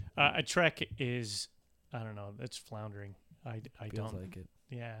 A Trek is, I don't know, it's floundering. I Feels don't like it.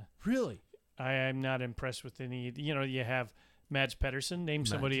 Yeah. Really? I am not impressed with any. You have Mads Pedersen. Name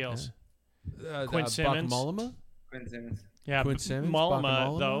somebody else. Quinn Simmons. Quinn Simmons. Yeah, Quinn Simmons.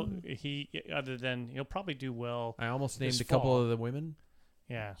 Mollema, though, he'll probably do well. I almost named a couple of the women.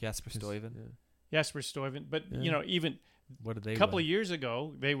 Yeah. Jasper Stuyven. Jasper Stuyven. But, even what did they a couple win? of years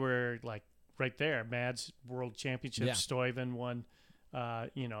ago, they were right there. Mads World Championship. Yeah. Stuyven won,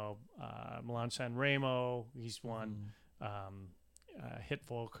 Milan San Remo. He's won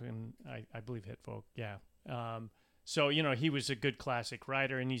Hitfolk, and I believe Hitfolk. Yeah. So, he was a good classic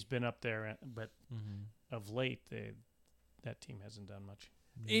rider, and he's been up there. But of late, that team hasn't done much.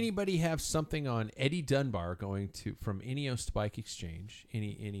 Anybody have something on Eddie Dunbar going from Ineos to Bike Exchange?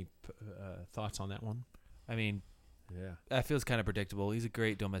 Any thoughts on that one? I mean, yeah, that feels kind of predictable. He's a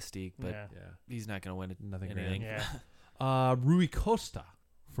great domestique, but he's not going to win anything. Yeah. Rui Costa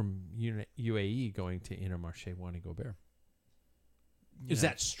from UAE going to Intermarché Wanty Gobert. Is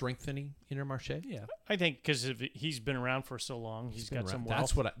that strengthening Intermarché? Yeah, I think because he's been around for so long, he's got some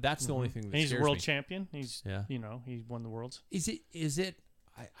wealth. That's the only thing that he's scares a world me. champion. He's he won the worlds. Is it?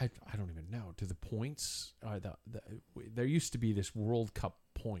 I don't even know. Do the points? There used to be this World Cup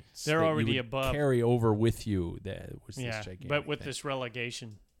points. They're that already you would above. Carry over with you. That was this gigantic but with thing. this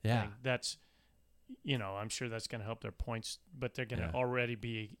relegation, thing, that's I'm sure that's going to help their points. But they're going to already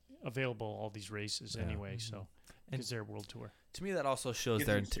be available all these races anyway. So because they're World Tour. To me, that also shows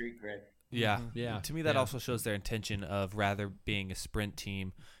their street cred. Yeah. To me, that also shows their intention of rather being a sprint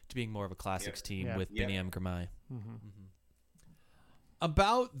team to being more of a classics team with Biniam Girmay.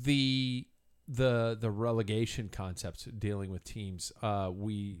 About the relegation concepts dealing with teams,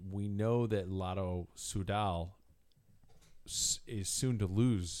 we know that Lotto Soudal is soon to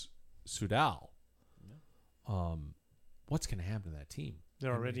lose Soudal. What's going to happen to that team?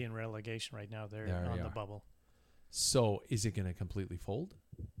 They're already in relegation right now. They're on the bubble. So is it going to completely fold?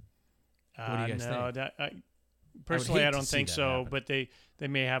 What do you guys think? Personally, I don't think so. Happen. But they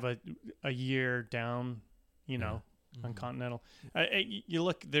may have a year down, on Continental. You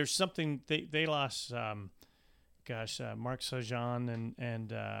look, there's something they lost Marc Sajan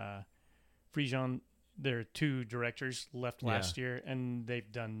and Frijon. They're 2 directors left last year, and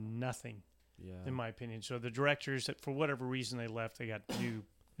they've done nothing, in my opinion. So the directors, for whatever reason they left, they got new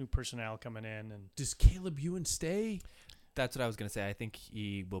personnel coming in. And does Caleb Ewan stay? That's what I was going to say. I think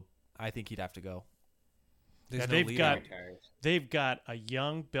he will. I think he'd have to go. They've got a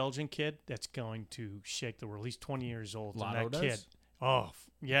young Belgian kid that's going to shake the world. He's 20 years old. Lotto and that does?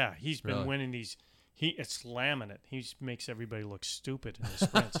 kid, he's been winning these. It's slamming it. He makes everybody look stupid in the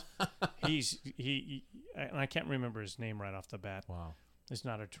sprints. And I can't remember his name right off the bat. Wow, it's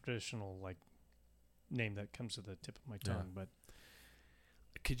not a traditional name that comes to the tip of my tongue. But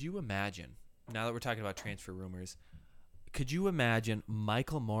could you imagine? Now that we're talking about transfer rumors, could you imagine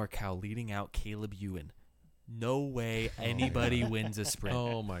Michael Morkow leading out Caleb Ewan? No way anybody wins a sprint.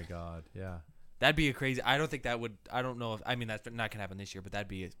 Oh my God, yeah, that'd be a crazy. I don't think that would. I don't know if. I mean, that's not gonna happen this year, but that'd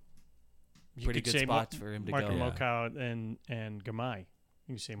be a pretty good spot for him to go. Morkow and Gamay.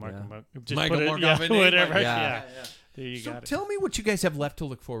 You can say Michael Morkow, whatever. Yeah. There you So got it. tell me what you guys have left to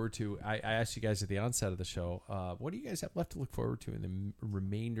look forward to. I asked you guys at the onset of the show, what do you guys have left to look forward to in the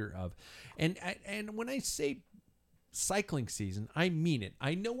remainder of, and when I say cycling season, I mean it.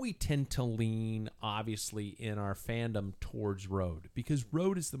 I know we tend to lean, obviously, in our fandom towards road because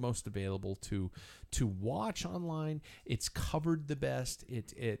road is the most available to watch online. It's covered the best.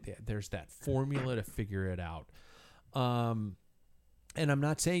 There's that formula to figure it out. And I'm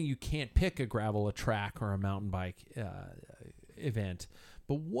not saying you can't pick a gravel, a track, or a mountain bike event.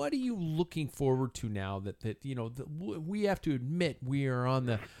 But what are you looking forward to now that we have to admit we are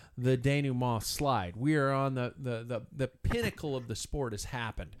on the denouement slide. We are on the pinnacle of the sport has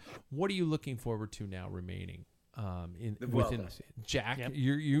happened. What are you looking forward to now remaining within Jack? Yep.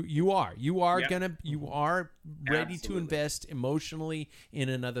 You are ready to invest emotionally in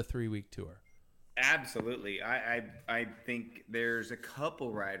another 3-week tour. Absolutely. I think there's a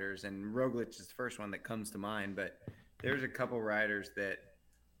couple riders, and Roglic is the first one that comes to mind, but there's a couple riders that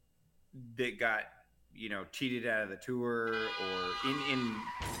got cheated out of the tour or in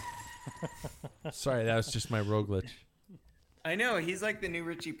Sorry, that was just my Roglic. I know, he's like the new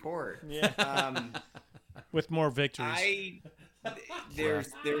Richie Port. Yeah. With more victories.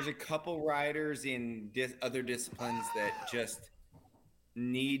 There's a couple riders in other disciplines that just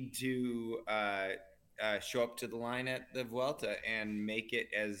need to show up to the line at the Vuelta and make it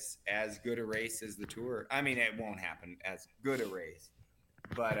as good a race as the Tour. I mean, it won't happen as good a race,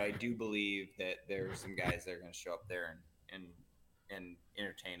 but I do believe that there are some guys that are going to show up there and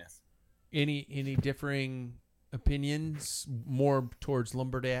entertain us. Any differing opinions? More towards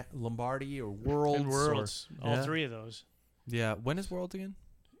Lombardy or Worlds? And Worlds, all 3 of those. Yeah. When is Worlds again?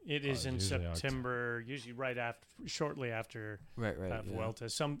 It is in September, usually shortly after Vuelta.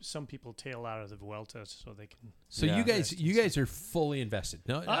 Some people tail out of the Vuelta so they can. So you guys are fully invested.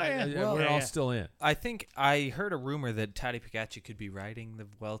 No, we're all still in. I think I heard a rumor that Tadej Pogacar could be riding the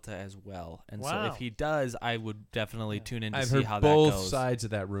Vuelta as well, and so if he does, I would definitely tune in to see how that goes. I've heard both sides of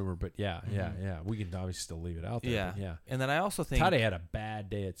that rumor, but yeah, we can obviously still leave it out there. Yeah. And then I also think Tadej had a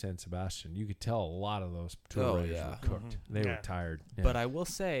bad day at San Sebastian. You could tell a lot of those tour riders were cooked. They were tired. Yeah. But I will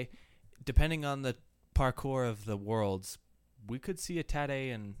say, depending on the parkour of the Worlds, we could see a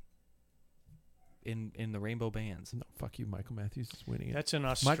Tadej in the rainbow bands. No, fuck you. Michael Matthews is winning it. That's in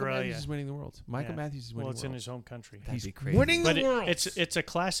Australia. Michael Matthews is winning the Worlds. Michael Matthews is winning the Worlds. Well, it's in his home country. That'd be crazy. Winning the Worlds. It's a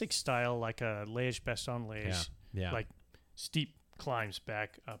classic style, like a Liège-Bastogne-Liège. Yeah. Like steep climbs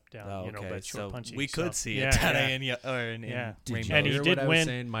back, up, down, but short punchy. We could see a Tadej in rainbow. And he did what win. I was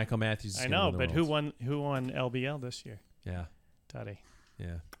saying? Michael Matthews is I know, but who won won LBL this year? Yeah. Tadej.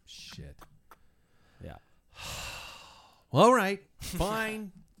 Yeah. Shit. Yeah. Well, all right.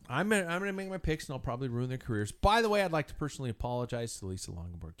 Fine. I'm gonna make my picks, and I'll probably ruin their careers. By the way, I'd like to personally apologize to Lisa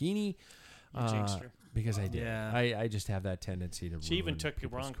Longoborghini because I did. Yeah. I just have that tendency to. She even took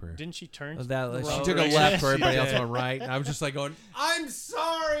it wrong. Career. Didn't she turn? She took a left where everybody else went right. And I was just like going, "I'm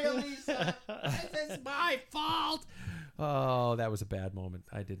sorry, Elisa. This is my fault." Oh, that was a bad moment.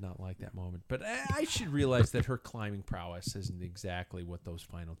 I did not like that moment. But I should realize that her climbing prowess isn't exactly what those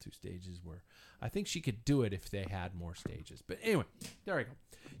final 2 stages were. I think she could do it if they had more stages. But anyway, there we go.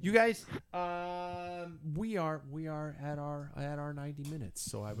 You guys, we are at our 90 minutes.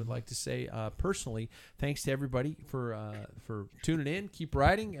 So I would like to say personally, thanks to everybody for tuning in. Keep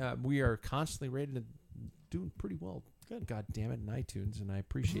riding. We are constantly rated and doing pretty well. Good. God damn it, in iTunes, and I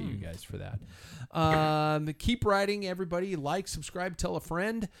appreciate you guys for that. Keep riding, everybody. Like, subscribe, tell a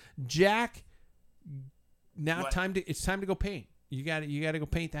friend. Jack, now it's time to go paint. You got to go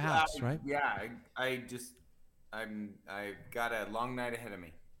paint the house, right? Yeah, I've got a long night ahead of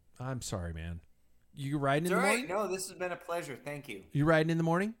me. I'm sorry, man. You riding in the morning? No, this has been a pleasure. Thank you. You riding in the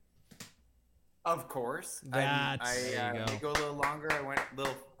morning? Of course. There you I go a little longer. I went a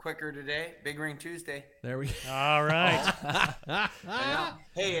little quicker today. Big Ring Tuesday. There we go. All right.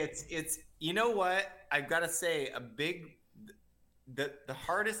 Hey, it's you know what? I've got to say the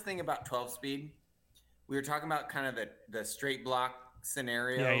hardest thing about 12-speed, we were talking about kind of the straight block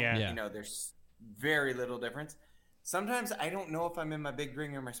scenario. Yeah. You know, there's very little difference. Sometimes I don't know if I'm in my big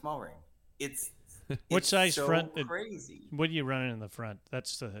ring or my small ring. What size so front? Crazy. What are you running in the front?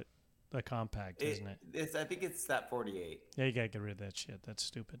 That's the compact, isn't it? I think it's that 48. Yeah, you gotta get rid of that shit. That's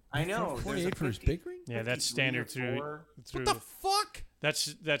stupid. I know. 48 for his big ring? Yeah, that's standard through. What the fuck?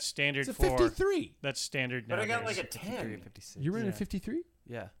 That's standard It's a for 53. That's standard. But nowadays. I got like a 10. 56. You're running a 53?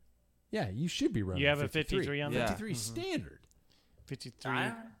 Yeah. Yeah, you should be running. You have a 53 on there? 53 standard. 53.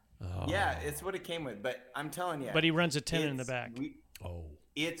 Yeah, it's what it came with. But I'm telling you. But he runs a 10 in the back.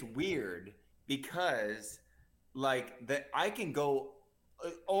 It's weird because, like, I can go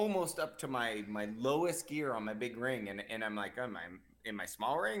almost up to my lowest gear on my big ring, and I'm like, I'm in my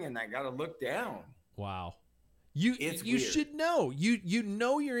small ring, and I got to look down. Wow. You should know. You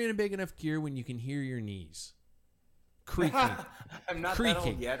know you're in a big enough gear when you can hear your knees creaking. I'm not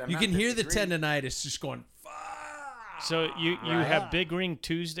creaking. that old yet. You can hear the tendonitis just going. So you have big ring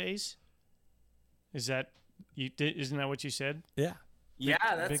Tuesdays? Isn't that what you said? Yeah. Yeah,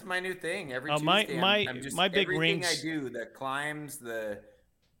 that's my new thing. Every Tuesday, my big rings. Everything I do, the climbs,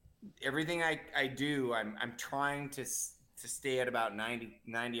 everything I do, I'm trying to stay at about 90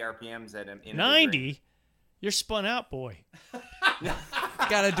 RPMs at 90. You're spun out, boy.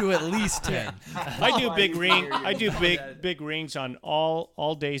 Gotta do at least 10. I do big ring. I do big rings on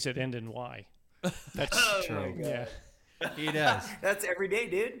all days that end in Y. That's true. Yeah. He does. That's every day,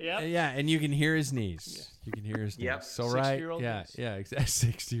 dude. Yeah, and you can hear his knees. Yeah. You can hear his knees. Yep. So right. 60-year-old knees. Yeah,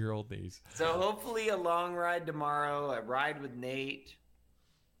 exactly. 60-year-old knees. So hopefully a long ride tomorrow, a ride with Nate.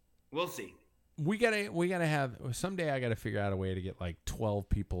 We'll see. We gotta have someday. I gotta figure out a way to get like 12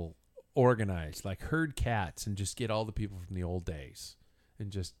 people organized, like herd cats, and just get all the people from the old days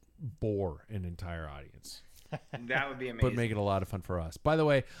and just bore an entire audience. That would be amazing. But make it a lot of fun for us. By the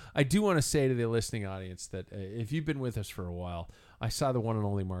way, I do want to say to the listening audience that if you've been with us for a while, I saw the one and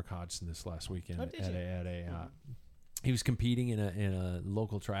only Mark Hodgson this last weekend he was competing in a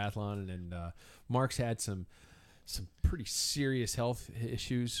local triathlon, and Mark's had some pretty serious health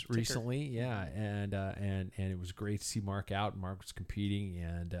issues recently. Yeah, and it was great to see Mark out. Mark was competing,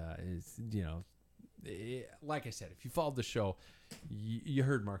 and like I said, if you followed the show, you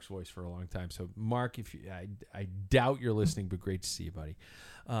heard Mark's voice for a long time. So Mark, I doubt you're listening, but great to see you, buddy.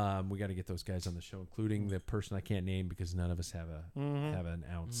 We got to get those guys on the show, including the person I can't name because none of us have an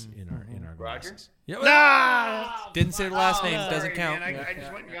ounce in our glasses. Roger? Yeah. Didn't say the last name. Doesn't count. Man, I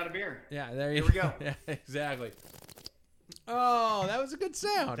just went and got a beer. Yeah, there we go. Yeah, exactly. Oh, that was a good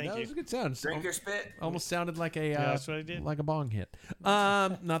sound. Thank you. Was a good sound. Drink your spit. Almost sounded like a that's what I did. like a bong hit.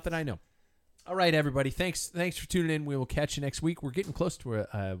 Not that I know. All right, everybody. Thanks for tuning in. We will catch you next week. We're getting close to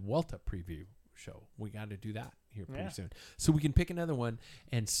a Vuelta preview show. We got to do that here pretty soon, so we can pick another one,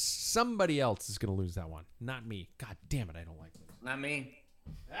 and somebody else is going to lose that one, not me. God damn it, I don't like this. Not me.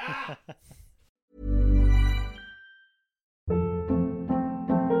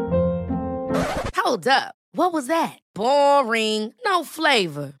 Hold up. What was that? Boring. No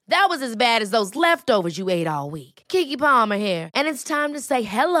flavor. That was as bad as those leftovers you ate all week. Keke Palmer here, and it's time to say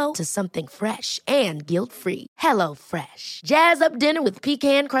hello to something fresh and guilt-free. Hello Fresh. Jazz up dinner with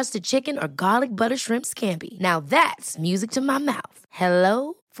pecan-crusted chicken or garlic butter shrimp scampi. Now that's music to my mouth.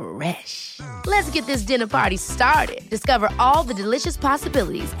 Hello Fresh. Let's get this dinner party started. Discover all the delicious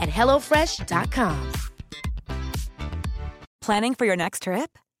possibilities at hellofresh.com. Planning for your next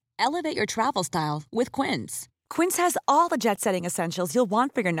trip? Elevate your travel style with Quince. Quince has all the jet-setting essentials you'll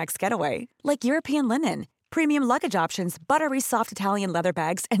want for your next getaway, like European linen, premium luggage options, buttery soft Italian leather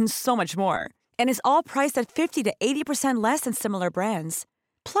bags, and so much more. And is all priced at 50 to 80% less than similar brands.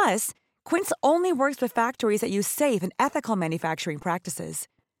 Plus, Quince only works with factories that use safe and ethical manufacturing practices.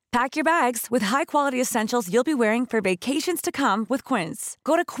 Pack your bags with high-quality essentials you'll be wearing for vacations to come with Quince.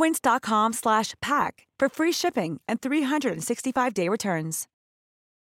 Go to quince.com/pack for free shipping and 365-day returns.